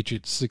take the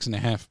Patriots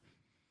 6.5.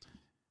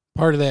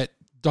 Part of that,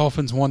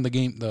 Dolphins won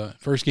the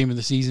first game of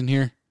the season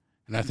here,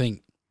 and I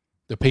think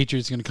the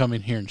Patriots are going to come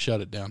in here and shut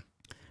it down.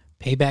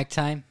 Payback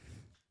time.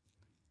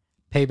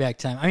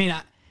 I mean,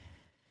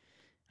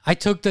 I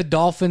took the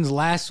Dolphins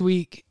last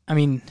week. I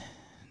mean,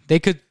 they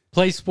could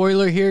play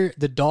spoiler here.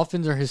 The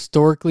Dolphins are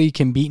historically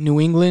can beat New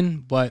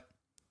England, but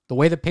the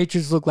way the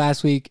Patriots looked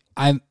last week,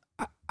 I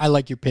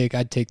like your pick.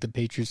 I'd take the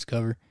Patriots to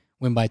cover,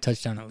 win by a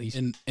touchdown at least.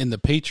 And the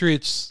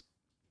Patriots,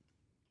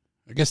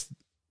 I guess,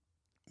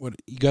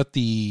 you got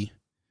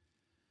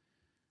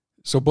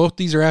so both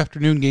these are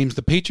afternoon games.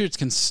 The Patriots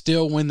can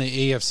still win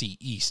the AFC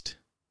East.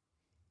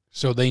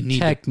 So they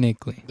need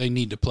they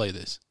need to play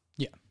this.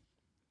 Yeah.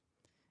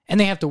 And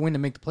they have to win to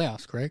make the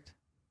playoffs, correct?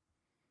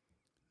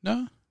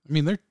 No. I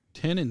mean, they're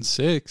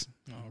 10-6.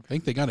 Oh, okay. I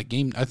think they got a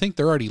game. I think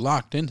they're already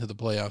locked into the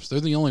playoffs. They're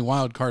the only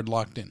wild card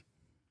locked in.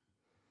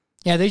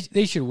 Yeah,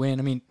 they should win.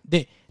 I mean,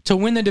 to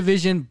win the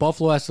division,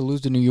 Buffalo has to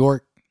lose to New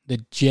York.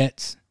 The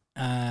Jets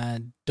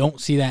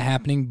don't see that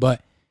happening,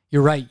 but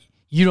you're right.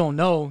 You don't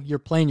know. You're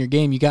playing your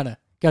game. You gotta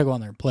go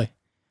on there and play.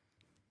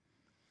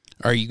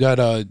 All right, you got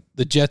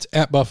the Jets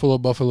at Buffalo.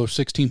 Buffalo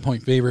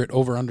 16-point favorite,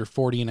 over under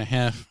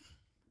 40.5.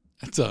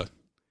 That's a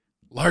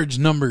large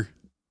number.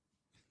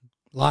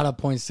 A lot of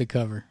points to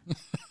cover.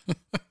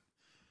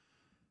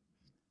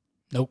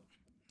 Nope.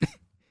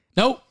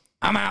 Nope.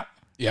 I'm out.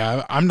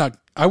 Yeah, I'm not.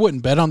 I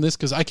wouldn't bet on this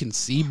because I can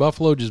see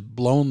Buffalo just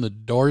blowing the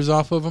doors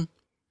off of them.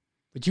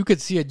 But you could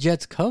see a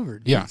Jets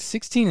covered. Yeah.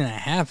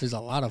 16.5 is a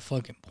lot of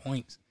fucking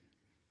points.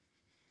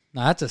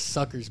 Nah, that's a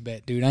sucker's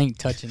bet, dude. I ain't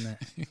touching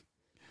that.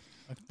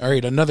 All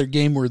right, another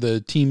game where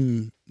at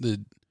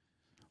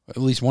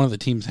least one of the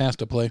teams has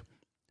to play.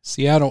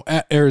 Seattle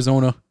at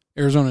Arizona.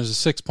 Arizona is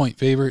a 6-point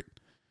favorite.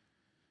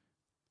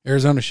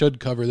 Arizona should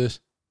cover this.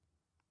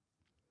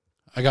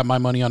 I got my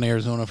money on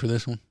Arizona for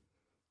this one.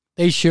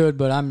 They should,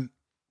 but I'm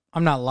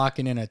not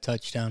locking in a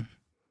touchdown.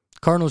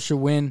 Cardinals should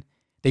win.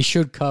 They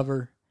should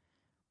cover.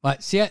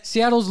 But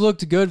Seattle's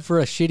looked good for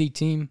a shitty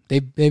team.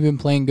 They've been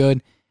playing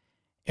good.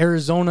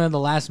 Arizona the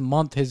last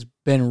month has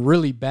been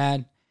really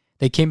bad.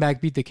 They came back,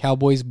 beat the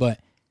Cowboys,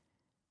 but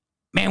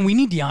man, we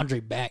need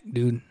DeAndre back,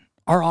 dude.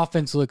 Our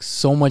offense looks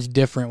so much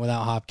different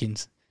without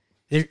Hopkins.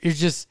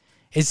 It's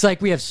like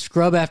we have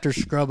scrub after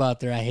scrub out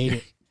there. I hate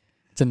it.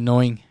 It's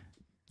annoying.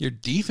 Your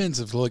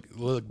defensive look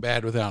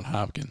bad without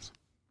Hopkins.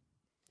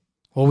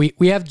 Well,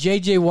 we have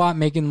J.J. Watt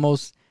making the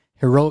most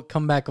heroic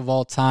comeback of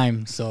all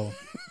time, so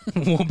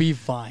we'll be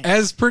fine.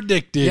 As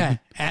predicted. Yeah,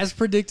 as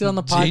predicted on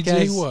the podcast.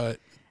 J.J. Watt.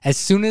 As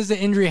soon as the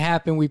injury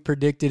happened, we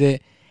predicted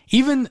it.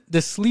 Even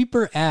the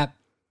Sleeper app,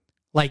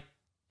 like,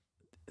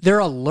 their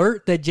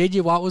alert that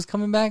J.J. Watt was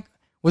coming back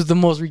was the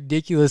most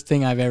ridiculous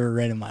thing I've ever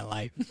read in my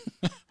life.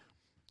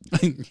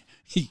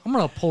 He, I'm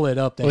gonna pull it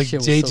up. That like shit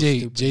was so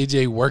stupid.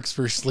 JJ works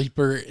for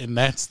Sleeper, and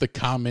that's the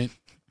comment.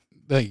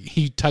 Like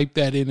he typed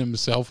that in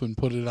himself and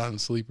put it on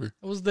Sleeper.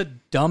 It was the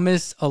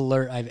dumbest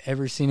alert I've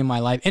ever seen in my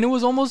life. And it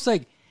was almost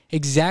like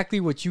exactly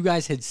what you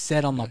guys had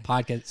said on the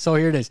podcast. So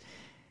here it is.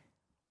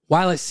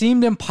 While it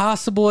seemed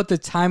impossible at the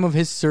time of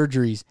his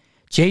surgeries,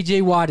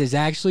 J.J. Watt is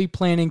actually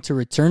planning to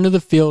return to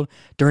the field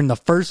during the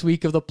first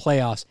week of the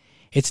playoffs.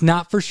 It's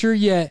not for sure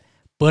yet,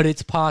 but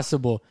it's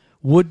possible.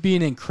 Would be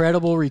an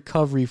incredible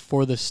recovery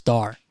for the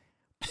star.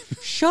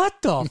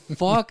 Shut the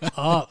fuck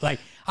up. Like,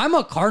 I'm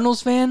a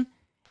Cardinals fan,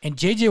 and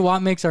J.J.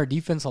 Watt makes our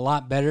defense a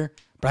lot better,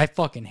 but I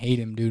fucking hate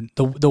him, dude.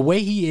 The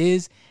way he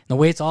is, the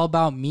way it's all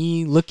about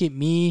me, look at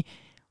me.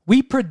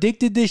 We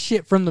predicted this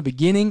shit from the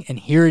beginning, and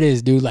here it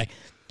is, dude. Like,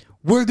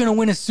 we're going to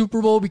win a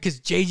Super Bowl because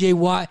J.J.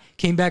 Watt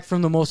came back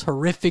from the most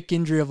horrific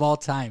injury of all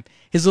time.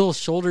 His little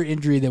shoulder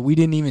injury that we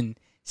didn't even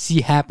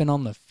see happen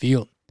on the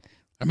field.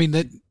 I mean,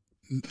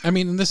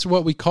 this is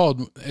what we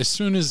called as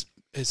soon as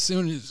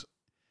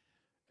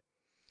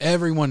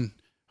everyone,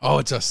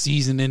 it's a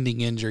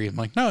season-ending injury. I'm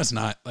like, no, it's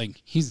not.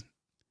 Like,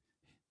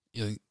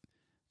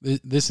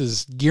 this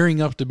is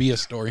gearing up to be a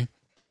story.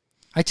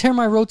 I tear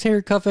my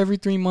rotator cuff every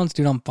 3 months,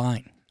 dude. I'm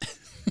fine.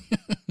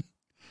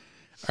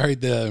 All right,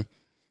 the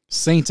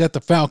Saints at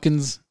the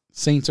Falcons.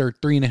 Saints are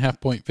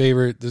 3.5-point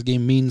favorite. This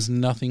game means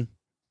nothing.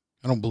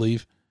 I don't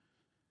believe.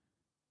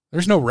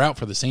 There's no route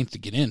for the Saints to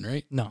get in,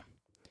 right? No.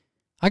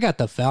 I got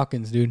the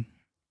Falcons, dude.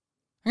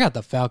 I got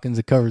the Falcons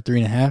to cover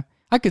 3.5.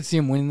 I could see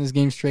them winning this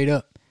game straight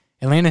up.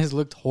 Atlanta has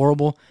looked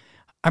horrible.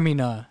 I mean,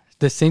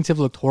 the Saints have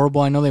looked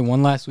horrible. I know they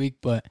won last week,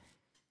 but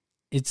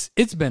it's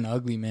been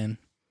ugly, man.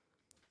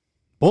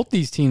 Both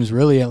these teams,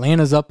 really.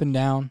 Atlanta's up and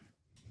down.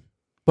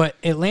 But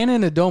Atlanta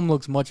in the Dome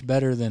looks much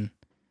better than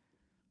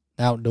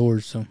the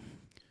outdoors. So,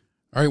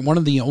 all right, one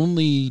of the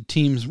only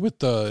teams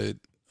with a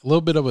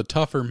little bit of a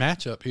tougher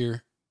matchup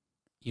here,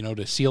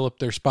 to seal up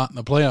their spot in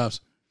the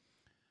playoffs.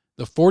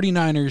 The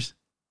 49ers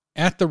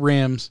at the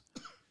Rams.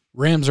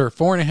 Rams are a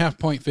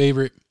 4.5-point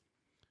favorite,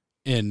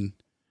 and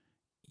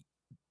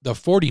the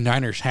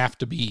 49ers have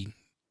to be,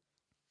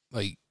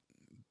 like,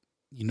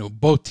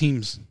 both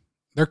teams,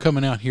 they're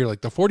coming out here.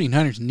 Like, the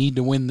 49ers need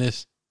to win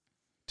this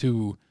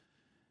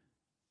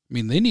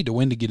they need to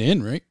win to get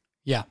in, right?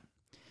 Yeah.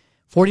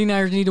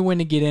 49ers need to win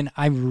to get in.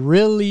 I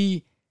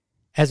really,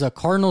 as a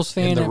Cardinals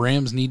fan... And the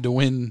Rams need to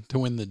win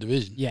the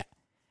division. Yeah.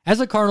 As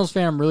a Cardinals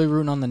fan, I'm really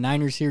rooting on the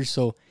Niners here,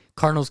 so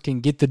Cardinals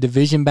can get the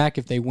division back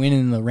if they win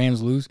and the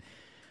Rams lose.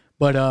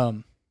 But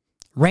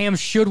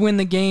Rams should win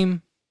the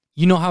game.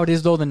 You know how it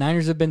is, though. The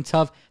Niners have been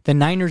tough. The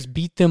Niners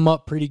beat them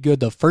up pretty good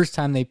the first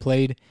time they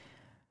played.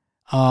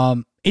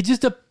 It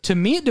just, to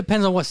me, it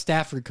depends on what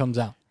Stafford comes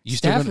out.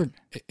 Stafford.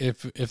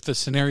 If the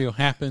scenario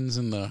happens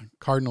and the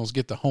Cardinals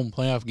get the home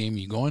playoff game,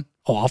 you going?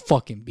 Oh, I'll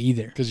fucking be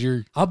there. Because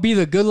I'll be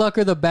the good luck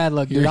or the bad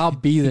luck, dude. I'll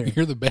be there.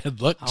 You're the bad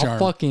luck charm. I'll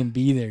fucking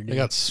be there, dude. They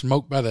got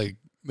smoked by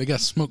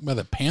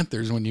the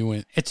Panthers when you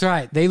went. It's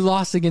right. They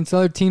lost against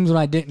other teams when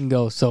I didn't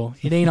go, so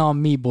it ain't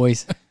on me,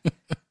 boys.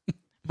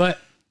 But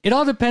it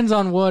all depends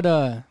on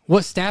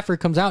what Stafford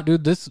comes out,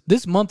 dude.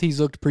 This month he's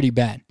looked pretty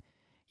bad.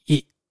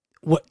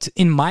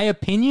 In my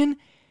opinion,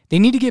 they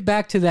need to get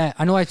back to that.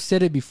 I know I've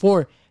said it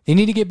before. They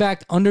need to get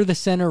back under the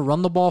center,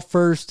 run the ball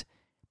first,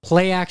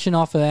 play action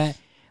off of that.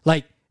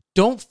 Like,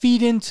 don't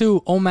feed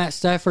into, Matt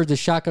Stafford's a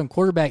shotgun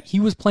quarterback. He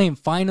was playing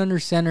fine under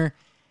center.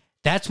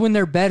 That's when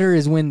they're better,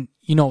 is when,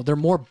 they're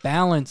more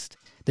balanced.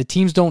 The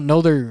teams don't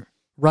know they're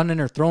running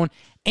or throwing.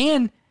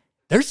 And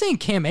they're saying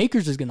Cam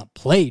Akers is going to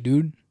play,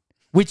 dude,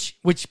 which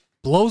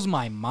blows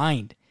my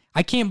mind.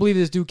 I can't believe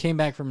this dude came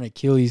back from an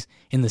Achilles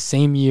in the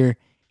same year.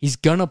 He's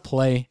going to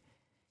play,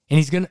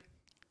 and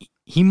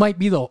he might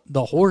be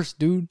the horse,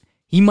 dude.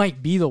 He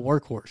might be the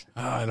workhorse.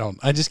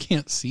 I just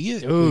can't see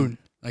it, dude.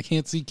 I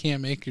can't see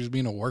Cam Akers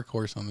being a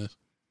workhorse on this.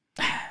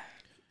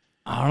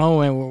 I don't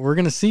know, man. We're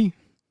going to see.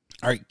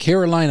 All right,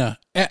 Carolina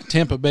at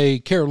Tampa Bay.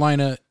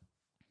 Tampa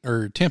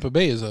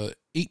Bay is a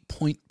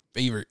 8-point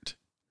favorite.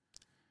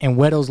 And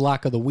Weddle's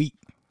lock of the week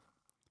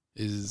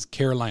is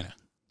Carolina.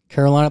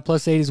 Carolina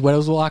plus 8 is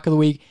Weddle's lock of the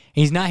week.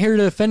 And he's not here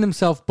to defend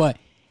himself, but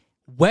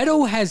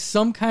Weddle has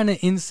some kind of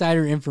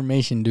insider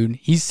information, dude.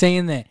 He's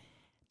saying that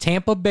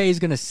Tampa Bay is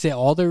going to sit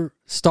all their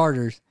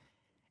starters,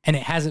 and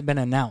it hasn't been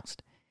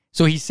announced.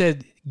 So he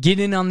said, get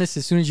in on this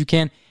as soon as you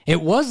can.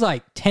 It was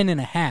like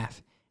 10.5,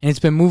 and it's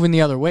been moving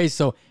the other way.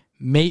 So,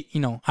 I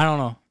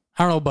don't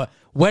know, but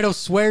Weddle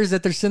swears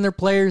that they're sending their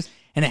players,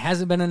 and it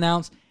hasn't been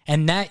announced,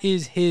 and that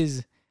is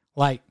his,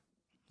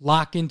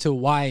 lock into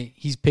why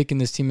he's picking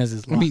this team as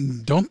his lock.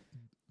 Don't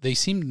they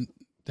seem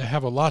to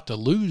have a lot to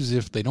lose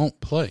if they don't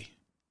play?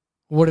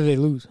 What do they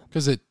lose?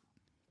 Because it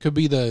could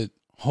be the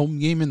home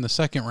game in the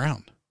second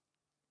round.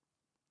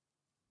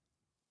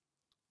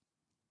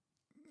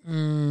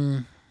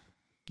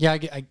 Yeah,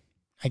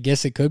 I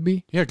guess it could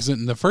be. Yeah, because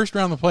in the first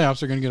round of the playoffs,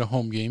 they're going to get a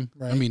home game.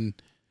 Right.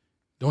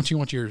 Don't you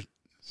want your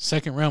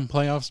second round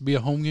playoffs to be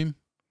a home game?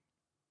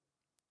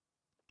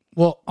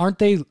 Well, aren't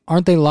they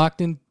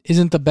locked in?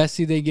 Isn't the best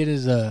seed they get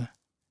is a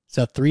It's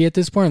a 3 at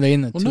this point. Or are they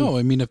in the 2? Well, no.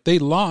 I mean, if they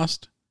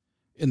lost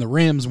and the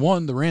Rams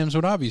won, the Rams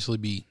would obviously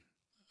be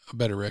a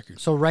better record.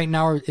 So right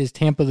now is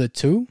Tampa the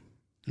 2?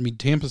 I mean,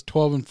 Tampa's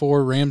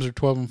 12-4. Rams are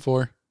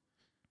 12-4.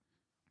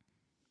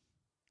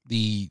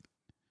 The,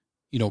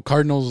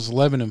 Cardinals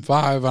 11-5.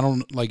 I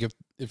don't like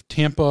if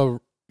Tampa,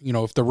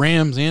 if the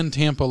Rams and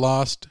Tampa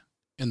lost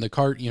and do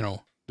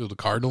the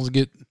Cardinals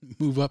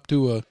move up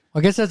to a? I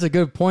guess that's a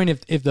good point.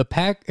 If the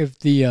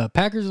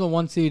Packers are the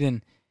 1 seed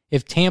and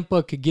if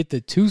Tampa could get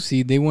the 2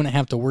 seed, they wouldn't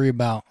have to worry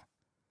about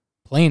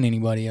playing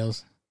anybody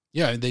else.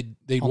 Yeah, they'd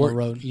on work. the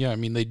road. Yeah, I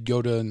mean they'd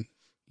go to,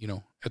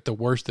 at the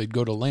worst they'd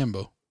go to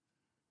Lambeau.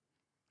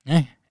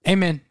 Hey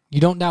man, you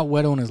don't doubt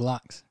Weddle and his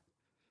locks.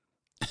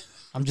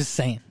 I'm just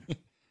saying.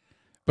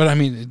 But I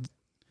mean,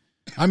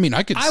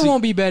 I could. I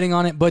won't be betting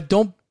on it, but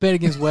don't bet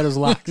against Weddle's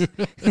locks.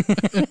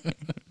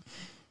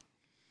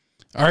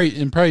 All right,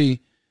 and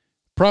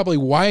probably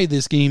why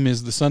this game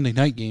is the Sunday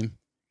night game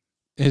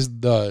is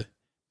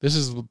this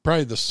is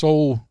probably the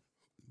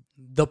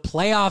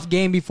playoff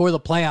game before the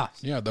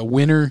playoffs. Yeah, the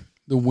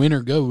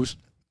winner goes.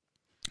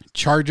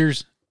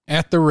 Chargers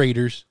at the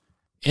Raiders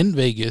in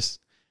Vegas.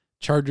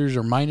 Chargers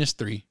are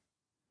 -3.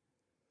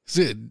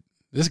 This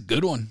is a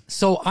good one.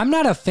 So I'm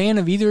not a fan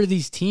of either of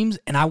these teams,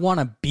 and I want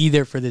to be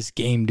there for this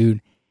game,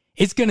 dude.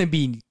 It's going to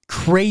be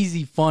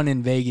crazy fun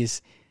in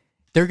Vegas.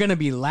 They're going to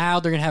be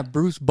loud. They're going to have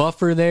Bruce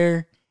Buffer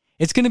there.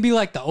 It's going to be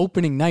like the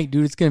opening night,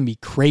 dude. It's going to be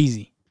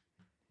crazy.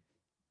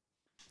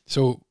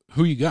 So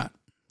who you got?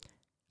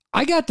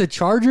 I got the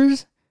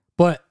Chargers,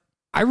 but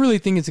I really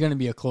think it's going to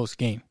be a close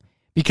game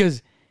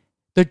because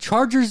the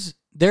Chargers,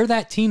 they're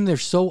that team. They're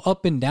so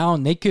up and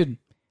down. They could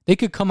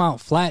come out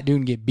flat, dude,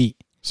 and get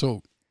beat.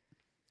 So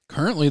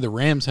currently the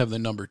Rams have the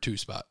number 2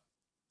 spot.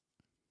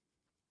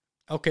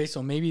 Okay,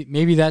 so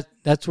maybe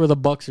that's where the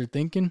Bucks are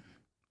thinking,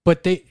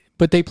 but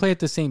they play at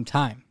the same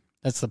time.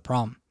 That's the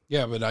problem.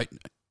 Yeah, but I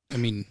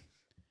mean,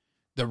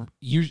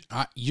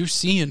 you're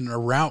seeing a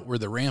route where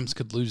the Rams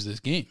could lose this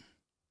game.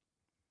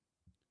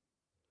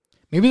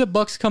 Maybe the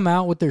Bucks come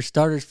out with their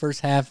starters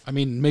first half. I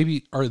mean,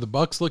 maybe are the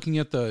Bucks looking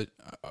at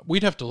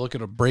we'd have to look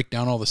at break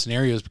down all the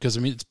scenarios because I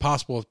mean it's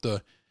possible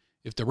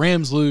if the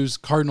Rams lose,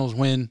 Cardinals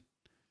win,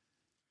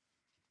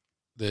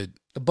 the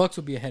Bucks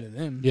would be ahead of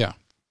them. Yeah.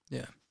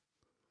 Yeah.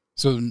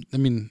 So I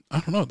mean, I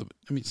don't know.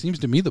 It seems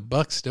to me the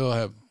Bucks still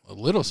have a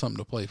little something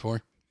to play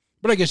for.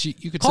 But I guess you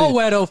could call say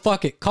Weddle,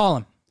 fuck it. Call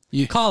him.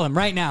 Call him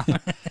right now.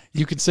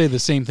 You could say the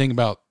same thing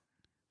about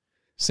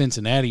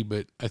Cincinnati,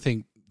 but I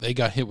think they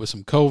got hit with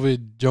some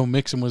COVID. Joe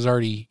Mixon got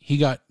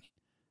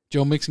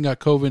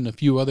COVID and a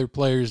few other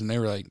players, and they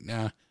were like,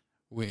 nah,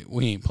 we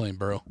ain't playing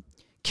Burrow.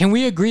 Can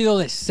we agree, though,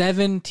 that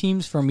 7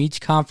 teams from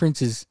each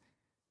conference is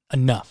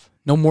enough?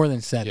 No more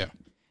than 7. Yeah.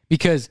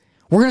 Because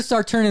we're going to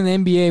start turning the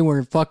NBA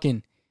where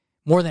fucking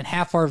more than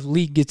half our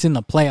league gets in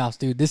the playoffs,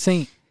 dude. This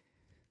ain't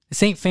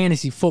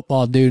fantasy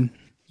football, dude.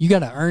 You got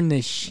to earn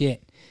this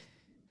shit.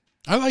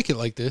 I like it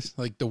like this.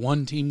 Like the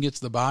one team gets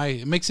the bye.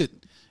 It makes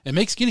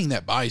getting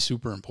that bye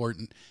super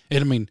important.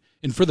 And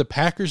for the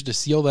Packers to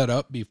seal that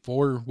up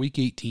before week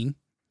 18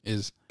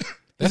 that's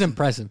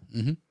impressive.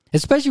 Mm-hmm.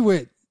 Especially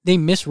where they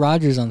miss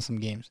Rodgers on some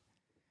games.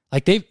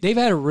 Like they've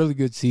had a really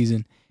good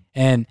season.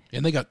 And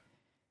they got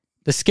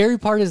the scary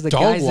part is the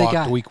guys they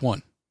got week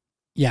 1.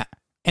 Yeah.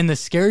 And the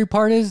scary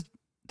part is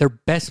their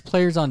best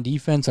players on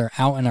defense are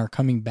out and are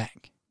coming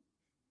back.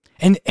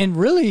 And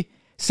really,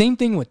 same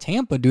thing with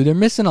Tampa, dude. They're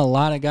missing a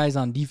lot of guys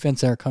on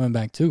defense that are coming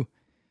back too.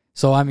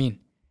 So, I mean,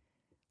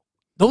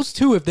 those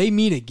two, if they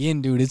meet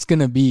again, dude, it's going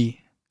to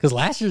be... Because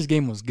last year's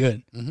game was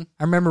good. Mm-hmm.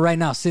 I remember right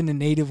now sitting in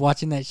Native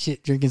watching that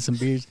shit, drinking some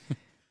beers.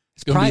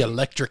 It's going to be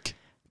electric.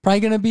 Probably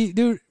going to be...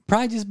 Dude,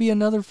 probably just be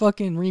another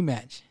fucking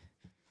rematch.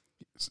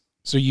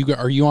 So,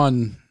 are you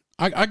on...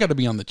 I got to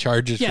be on the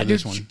Chargers for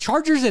this one.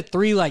 Chargers at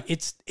 3, like,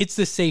 it's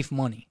the safe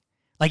money.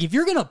 Like, if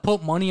you're going to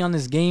put money on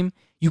this game,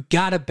 you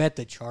got to bet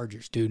the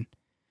Chargers, dude.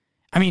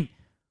 I mean,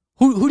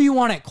 who do you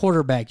want at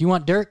quarterback? You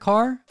want Derek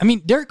Carr? I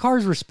mean, Derek Carr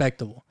is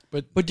respectable.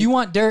 But do you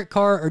want Derek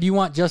Carr or do you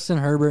want Justin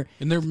Herbert?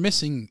 And they're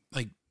missing,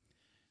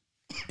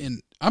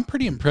 and I'm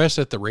pretty impressed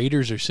that the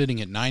Raiders are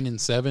sitting at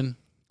 9-7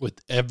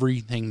 with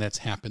everything that's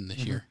happened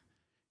this year.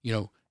 You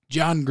know,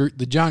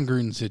 the John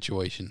Gruden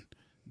situation,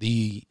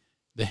 the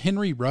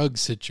Henry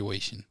Ruggs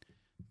situation,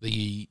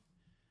 they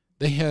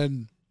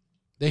had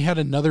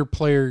another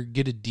player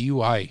get a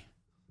DUI.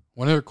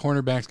 One of their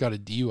cornerbacks got a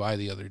DUI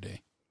the other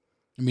day.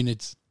 I mean,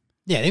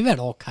 they've had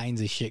all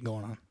kinds of shit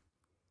going on.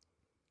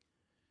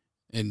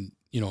 And,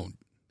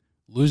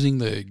 losing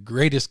the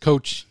greatest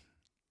coach,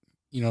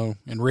 in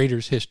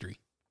Raiders history.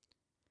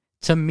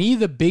 To me,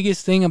 the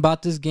biggest thing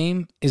about this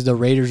game is the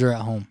Raiders are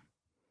at home.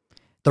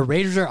 The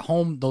Raiders are at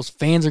home. Those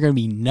fans are going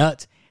to be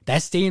nuts.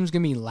 That stadium's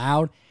going to be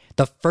loud.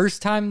 The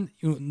first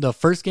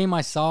game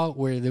I saw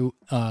where the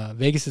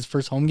Vegas'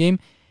 first home game,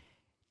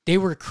 they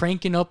were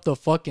cranking up the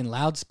fucking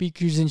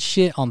loudspeakers and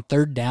shit on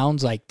third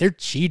downs. Like, they're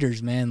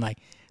cheaters, man. Like,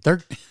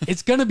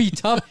 it's going to be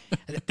tough.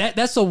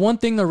 That's the one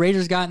thing the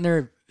Raiders got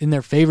in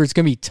their favor. It's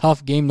going to be a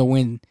tough game to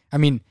win. I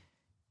mean,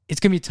 it's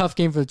going to be a tough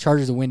game for the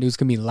Chargers to win, dude. It's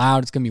going to be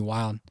loud. It's going to be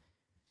wild.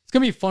 It's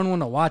going to be a fun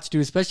one to watch,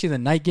 dude, especially the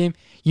night game.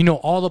 You know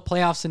all the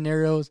playoff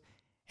scenarios,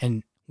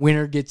 and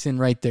winner gets in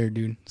right there,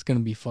 dude. It's going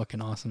to be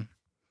fucking awesome.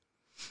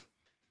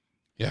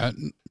 Yeah,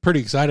 I'm pretty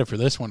excited for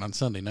this one on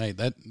Sunday night.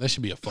 That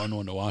should be a fun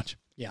one to watch.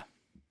 Yeah.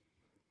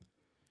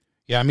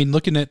 Yeah, I mean,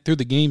 looking at through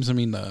the games, I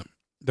mean,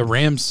 the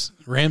Rams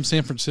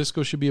San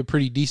Francisco should be a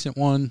pretty decent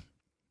one.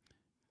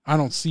 I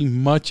don't see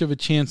much of a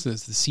chance that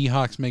the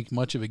Seahawks make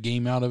much of a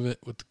game out of it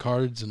with the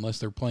Cards unless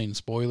they're playing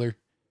spoiler.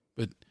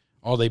 But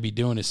all they be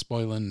doing is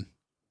spoiling.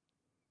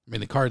 I mean,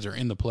 the Cards are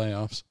in the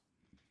playoffs.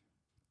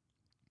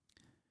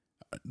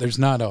 There's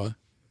not a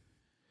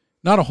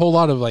whole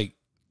lot of, like,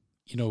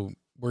 you know,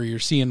 where you're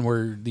seeing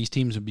where these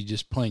teams would be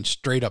just playing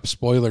straight up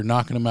spoiler,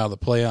 knocking them out of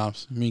the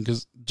playoffs. I mean,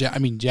 because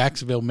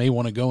Jacksonville may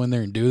want to go in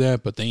there and do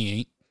that, but they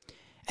ain't.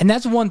 And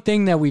that's one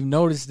thing that we've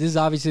noticed. This is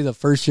obviously the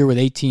first year with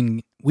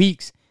 18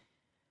 weeks.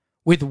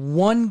 With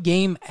one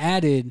game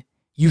added,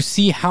 you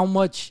see how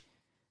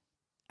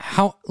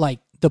like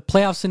the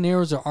playoff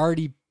scenarios are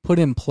already put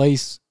in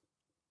place.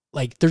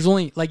 Like there's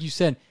only, like you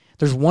said,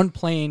 there's one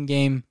play-in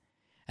game,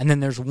 and then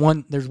there's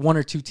one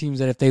or two teams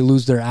that if they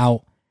lose, they're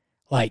out.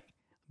 Like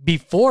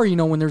before, you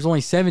know, when there's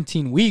only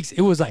 17 weeks,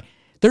 it was like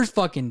there's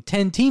fucking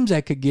 10 teams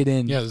that could get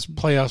in. Yeah, there's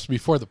playoffs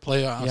before the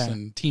playoffs, Yeah.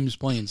 and teams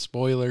playing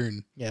spoiler,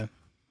 and Yeah.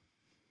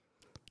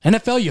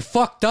 NFL, you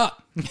fucked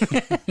up.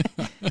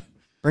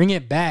 Bring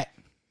it back.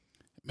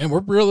 man, we're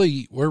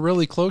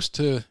really close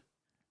to,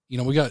 you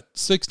know, we got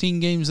 16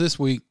 games this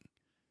week,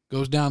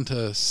 goes down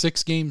to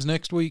 6 games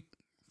next week,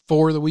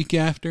 4 the week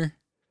after.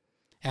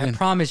 And I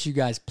promise you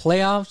guys,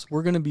 playoffs,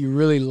 we're going to be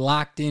really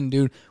locked in,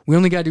 dude. We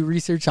only got to do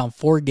research on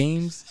 4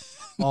 games.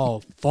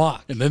 Oh,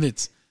 fuck. And then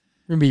it's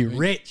We're going to be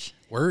rich.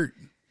 we're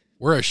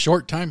a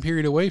short time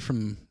period away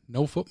from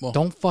no football.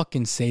 Don't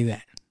fucking say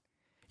that.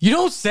 You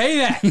don't say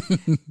that.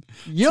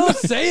 You don't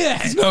say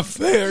that. It's not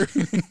fair.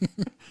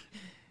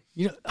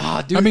 You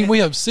know, dude. I mean, we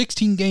have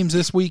 16 games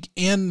this week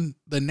and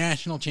the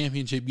national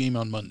championship game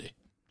on Monday.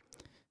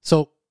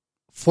 So,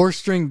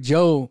 4-string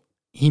Joe,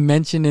 he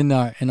mentioned in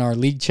our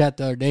league chat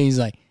the other day, he's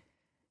like,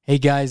 hey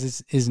guys,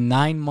 this is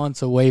 9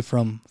 months away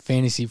from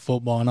fantasy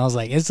football. And I was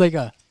like, it's like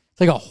a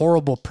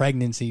horrible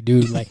pregnancy,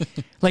 dude. Like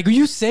when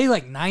you say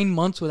like 9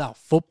 months without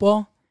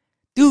football,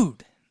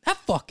 dude, that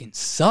fucking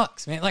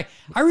sucks, man. Like,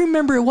 I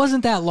remember it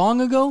wasn't that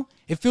long ago.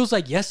 It feels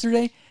like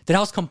yesterday that I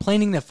was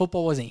complaining that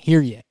football wasn't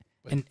here yet.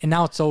 And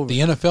now it's over.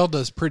 The NFL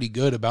does pretty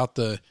good about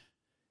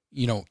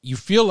you know, you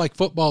feel like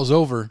football's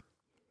over,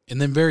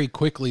 and then very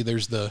quickly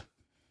there's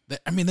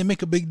they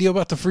make a big deal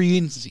about the free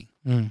agency.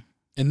 Mm.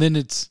 And then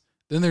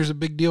there's a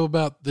big deal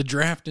about the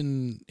draft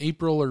in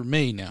April or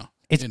May now.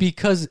 It's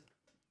because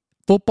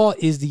football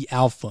is the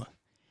alpha.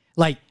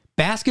 Like,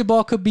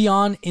 basketball could be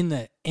on in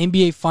the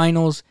NBA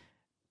finals.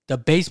 The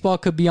baseball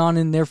could be on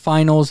in their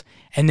finals.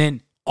 And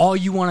then all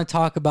you want to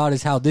talk about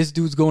is how this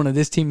dude's going to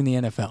this team in the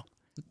NFL.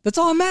 That's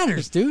all that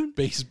matters, dude.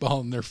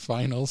 Baseball in their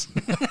finals.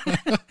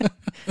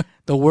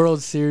 The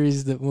World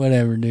Series,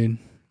 whatever, dude.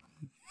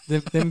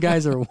 Them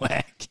guys are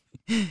whack.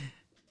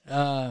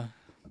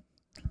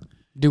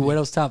 Dude,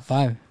 Weto's top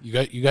 5.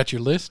 You got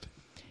your list?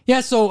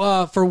 Yeah,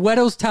 so for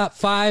Weto's top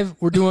 5,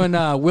 we're doing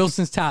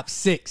Wilson's top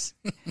 6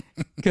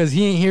 because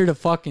he ain't here to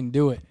fucking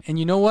do it. And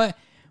you know what?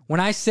 When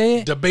I say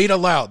it, Debate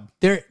aloud.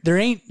 there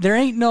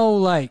ain't no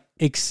like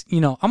I'm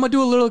gonna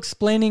do a little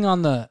explaining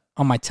on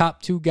my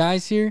top 2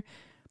 guys here,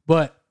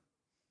 but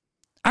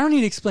I don't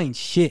need to explain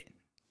shit.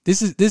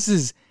 This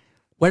is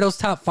Weto's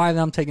top 5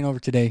 that I'm taking over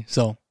today.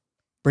 So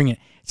bring it.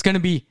 It's gonna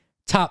be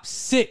top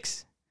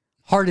 6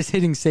 hardest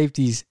hitting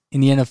safeties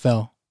in the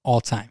NFL all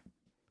time.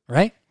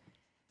 Right?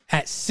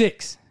 At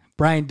 6,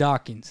 Brian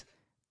Dawkins,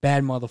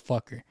 bad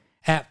motherfucker.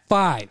 At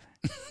 5,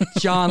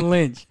 John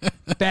Lynch,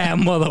 bad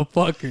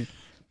motherfucker.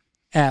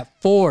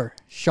 At 4,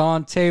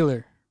 Sean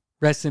Taylor,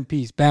 rest in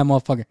peace, bad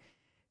motherfucker.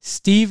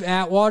 Steve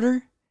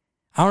Atwater,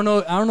 I don't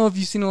know if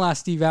you've seen a lot of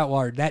Steve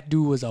Atwater. That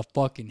dude was a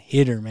fucking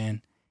hitter,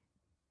 man.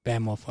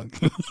 Bad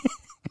motherfucker.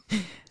 All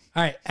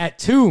right, at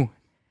 2,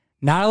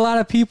 not a lot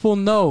of people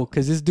know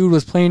because this dude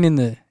was playing in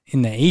the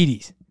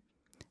 80s.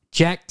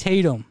 Jack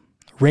Tatum,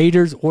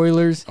 Raiders,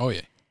 Oilers. Oh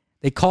yeah.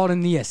 They called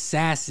him the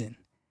assassin.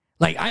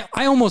 Like,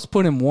 I almost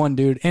put him 1,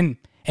 dude. And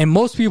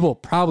most people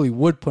probably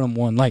would put him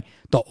 1. Like,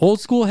 the old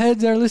school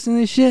heads that are listening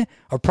to this shit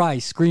are probably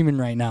screaming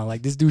right now.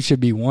 Like, this dude should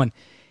be 1.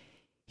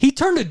 He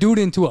turned a dude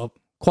into a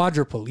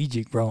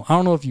quadriplegic, bro. I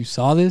don't know if you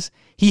saw this.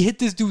 He hit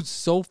this dude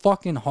so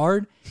fucking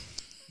hard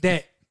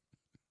that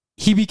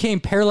he became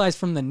paralyzed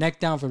from the neck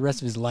down for the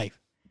rest of his life.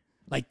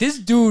 Like, this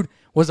dude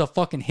was a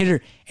fucking hitter.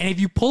 And if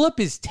you pull up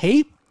his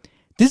tape,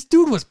 this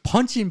dude was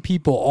punching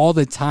people all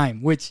the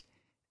time, which...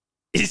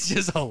 it's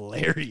just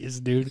hilarious,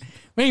 dude.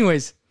 But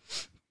anyways,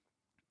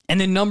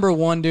 and then number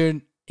 1,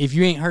 dude, if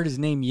you ain't heard his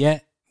name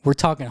yet, we're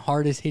talking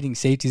hardest hitting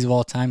safeties of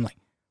all time, like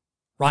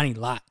Ronnie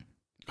Lott.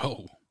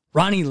 Oh.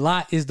 Ronnie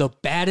Lott is the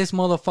baddest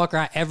motherfucker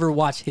I ever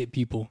watched hit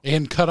people.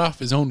 And cut off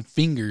his own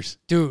fingers,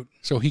 Dude,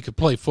 so he could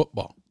play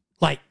football.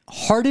 like,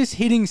 hardest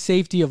hitting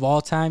safety of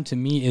all time to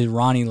me is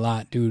Ronnie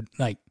Lott, dude.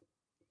 Like,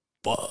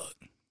 fuck.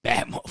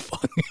 Bad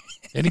motherfucker.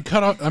 And he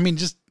cut off, I mean,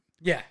 just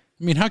Yeah.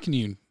 I mean, how can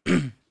you,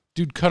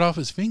 dude, cut off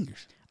his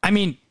fingers? I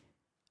mean,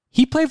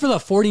 he played for the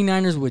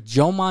 49ers with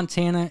Joe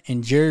Montana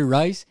and Jerry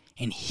Rice,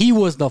 and he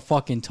was the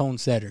fucking tone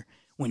setter.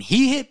 When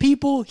he hit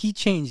people, he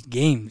changed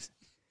games.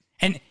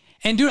 And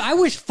dude, I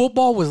wish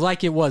football was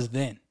like it was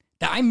then.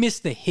 I miss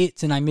the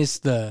hits and I miss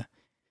I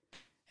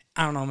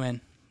don't know,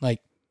 man.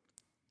 Like,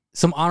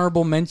 some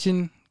honorable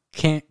mention,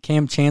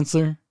 Cam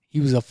Chancellor. He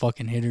was a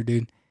fucking hitter,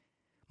 dude.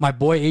 My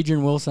boy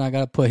Adrian Wilson, I got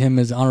to put him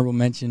as honorable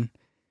mention.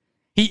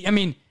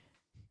 It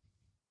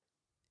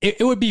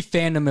would be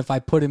fandom if I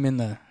put him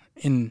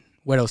in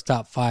Wedo's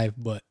top 5,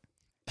 but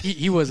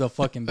he was a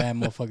fucking bad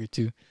motherfucker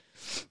too.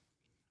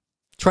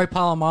 Troy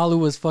Polamalu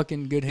was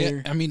fucking good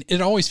hitter. Yeah, I mean,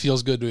 it always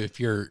feels good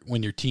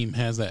when your team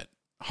has that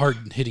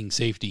hard hitting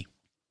safety.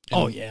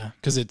 Oh yeah,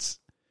 because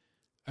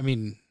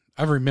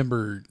I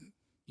remember,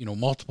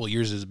 multiple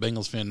years as a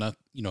Bengals fan. Not,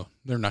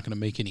 they're not going to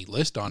make any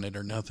list on it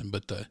or nothing,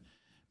 but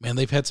man,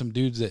 they've had some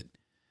dudes that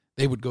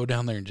they would go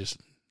down there and just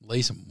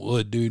lay some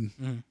wood, dude.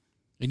 Mm.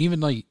 And even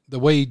like the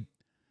way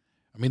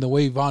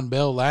Von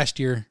Bell last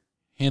year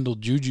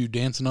handled Juju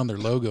dancing on their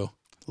logo.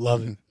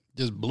 Love it.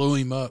 Just blew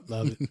him up.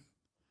 Love it.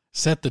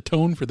 Set the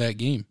tone for that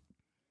game.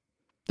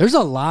 There's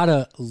a lot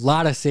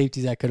of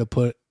safeties I could have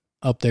put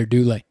up there,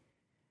 dude. Like,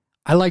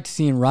 I liked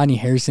seeing Rodney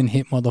Harrison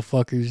hit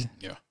motherfuckers.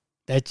 Yeah.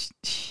 A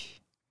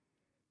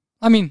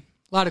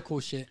lot of cool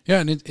shit.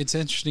 Yeah, and it's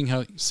interesting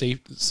how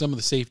some of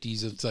the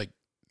safeties, it's like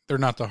they're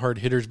not the hard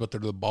hitters, but they're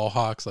the ball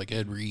hawks like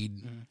Ed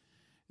Reed.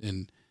 Mm-hmm.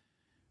 And,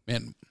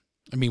 man,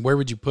 where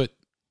would you put,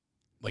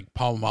 like,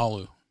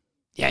 Polamalu?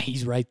 Yeah,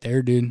 he's right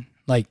there, dude.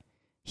 Like,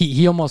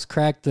 he almost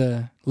cracked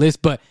the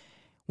list, but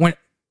when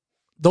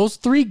those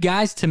three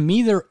guys, to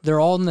me, they're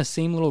all in the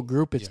same little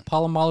group. It's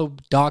Polamalu,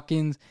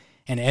 Dawkins,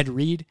 and Ed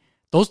Reed.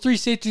 Those three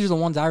safeties are the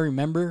ones I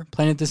remember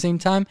playing at the same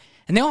time,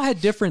 and they all had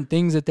different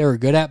things that they were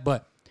good at,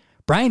 but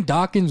Brian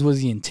Dawkins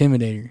was the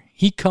intimidator.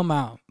 He'd come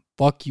out,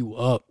 fuck you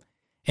up.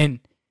 And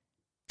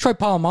Troy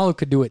Polamalu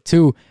could do it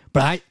too,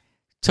 but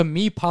to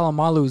me,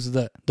 Polamalu's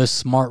the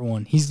smart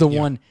one. He's the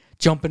one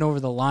jumping over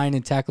the line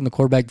and tackling the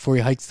quarterback before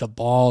he hikes the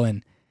ball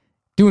and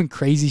doing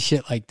crazy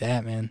shit like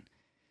that, man.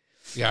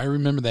 Yeah, I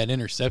remember that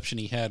interception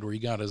he had where he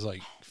got his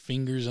like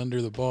fingers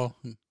under the ball.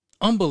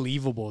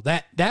 Unbelievable.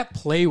 That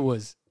play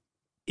was,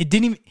 it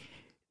didn't even,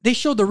 they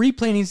showed the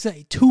replay and he's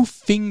like 2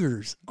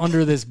 fingers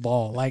under this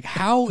ball. Like,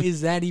 how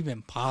is that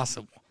even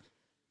possible?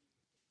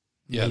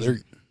 Yeah, they're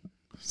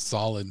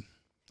solid.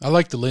 I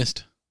like the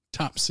list.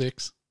 Top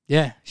 6.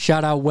 Yeah,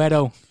 shout out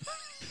Wedo.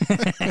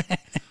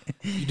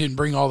 You didn't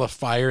bring all the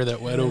fire that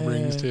Wedo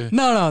brings to.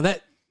 No,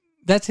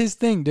 that's his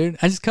thing, dude.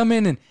 I just come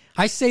in and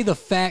I say the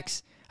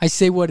facts. I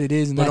say what it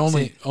is, and but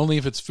that's only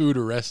if it's food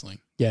or wrestling.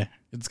 Yeah,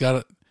 it's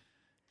got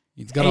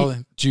all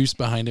the juice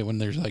behind it when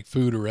there's like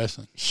food or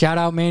wrestling. Shout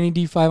out Manny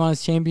D5 on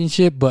his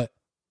championship, but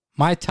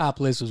my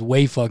top list was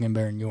way fucking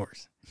better than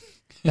yours.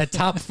 That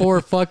top 4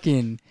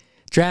 fucking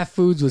draft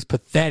foods was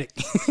pathetic.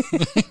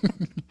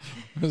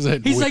 He's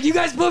like, you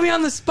guys put me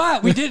on the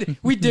spot. We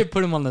did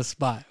put him on the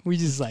spot. We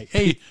just like,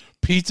 hey,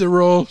 pizza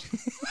roll.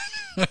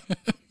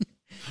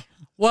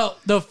 Well,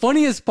 the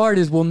funniest part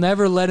is we'll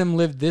never let him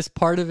live this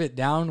part of it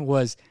down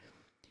was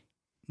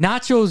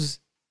nachos.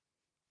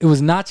 It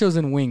was nachos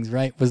and wings,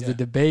 right? Was the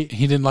debate.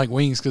 He didn't like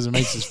wings because it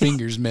makes his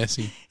fingers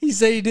messy. He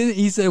said he didn't.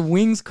 He said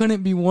wings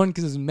couldn't be one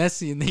because it's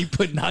messy, and then he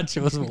put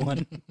nachos in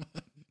one.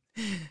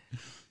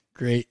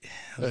 Great.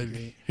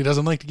 Great. He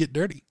doesn't like to get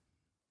dirty.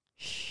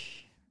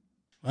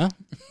 Well.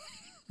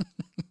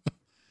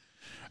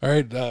 All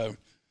right.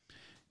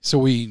 So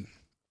we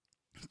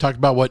talked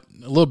about a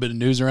little bit of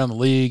news around the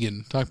league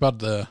and talked about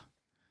the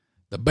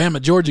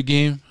Bama-Georgia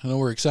game. I know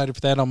we're excited for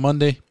that on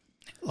Monday.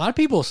 A lot of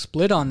people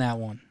split on that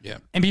one. Yeah.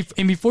 And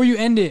before you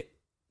end it,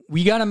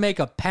 we got to make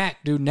a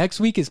pact, dude. Next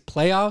week is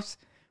playoffs.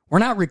 We're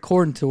not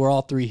recording until we're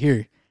all 3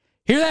 here.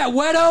 Hear that,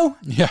 Wedo?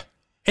 Yeah.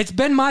 It's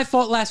been my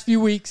fault last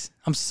few weeks.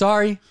 I'm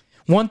sorry.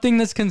 One thing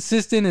that's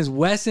consistent is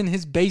Wes in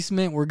his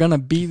basement. We're going to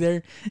be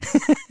there.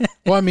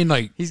 Well,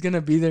 he's going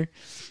to be there.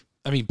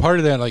 Part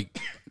of that,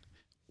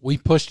 we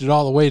pushed it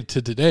all the way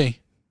to today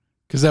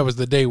because that was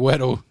the day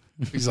Wedo,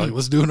 he's like,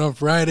 let's do it on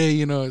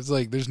Friday. It's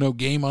like there's no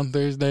game on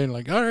Thursday. And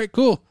all right,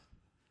 cool.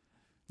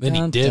 Then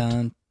he dipped.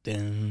 Dun,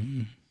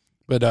 dun.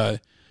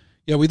 But,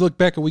 we look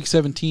back at week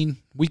 17,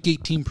 week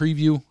 18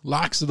 preview,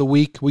 locks of the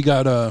week. We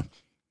got,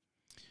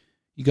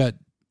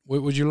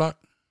 what was your lock?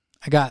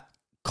 I got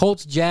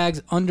Colts,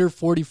 Jags, under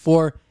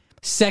 44.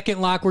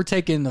 Second lock, we're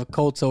taking the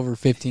Colts over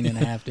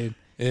 15.5, dude.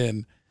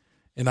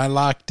 And I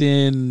locked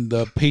in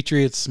the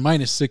Patriots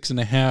minus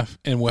 6.5,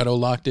 and Wedo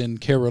locked in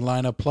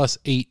Carolina plus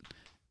 8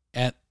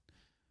 at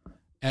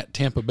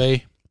Tampa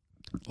Bay.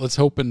 Let's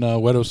hope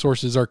Wedo's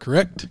sources are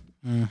correct.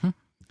 Mm-hmm.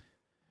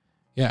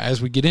 Yeah,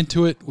 as we get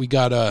into it, we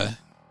got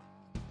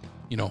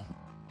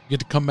get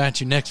to come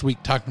at you next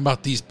week talking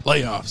about these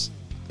playoffs.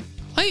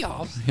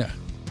 Playoffs? Yeah.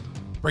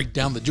 Break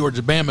down the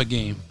Georgia-Bama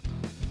game.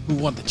 Who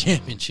won the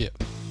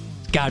championship?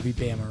 It's got to be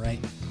Bama, right?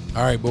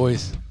 All right,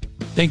 boys.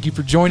 Thank you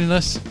for joining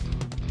us.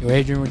 Yo,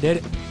 Adrian, we did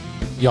it.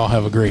 Y'all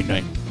have a great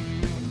night.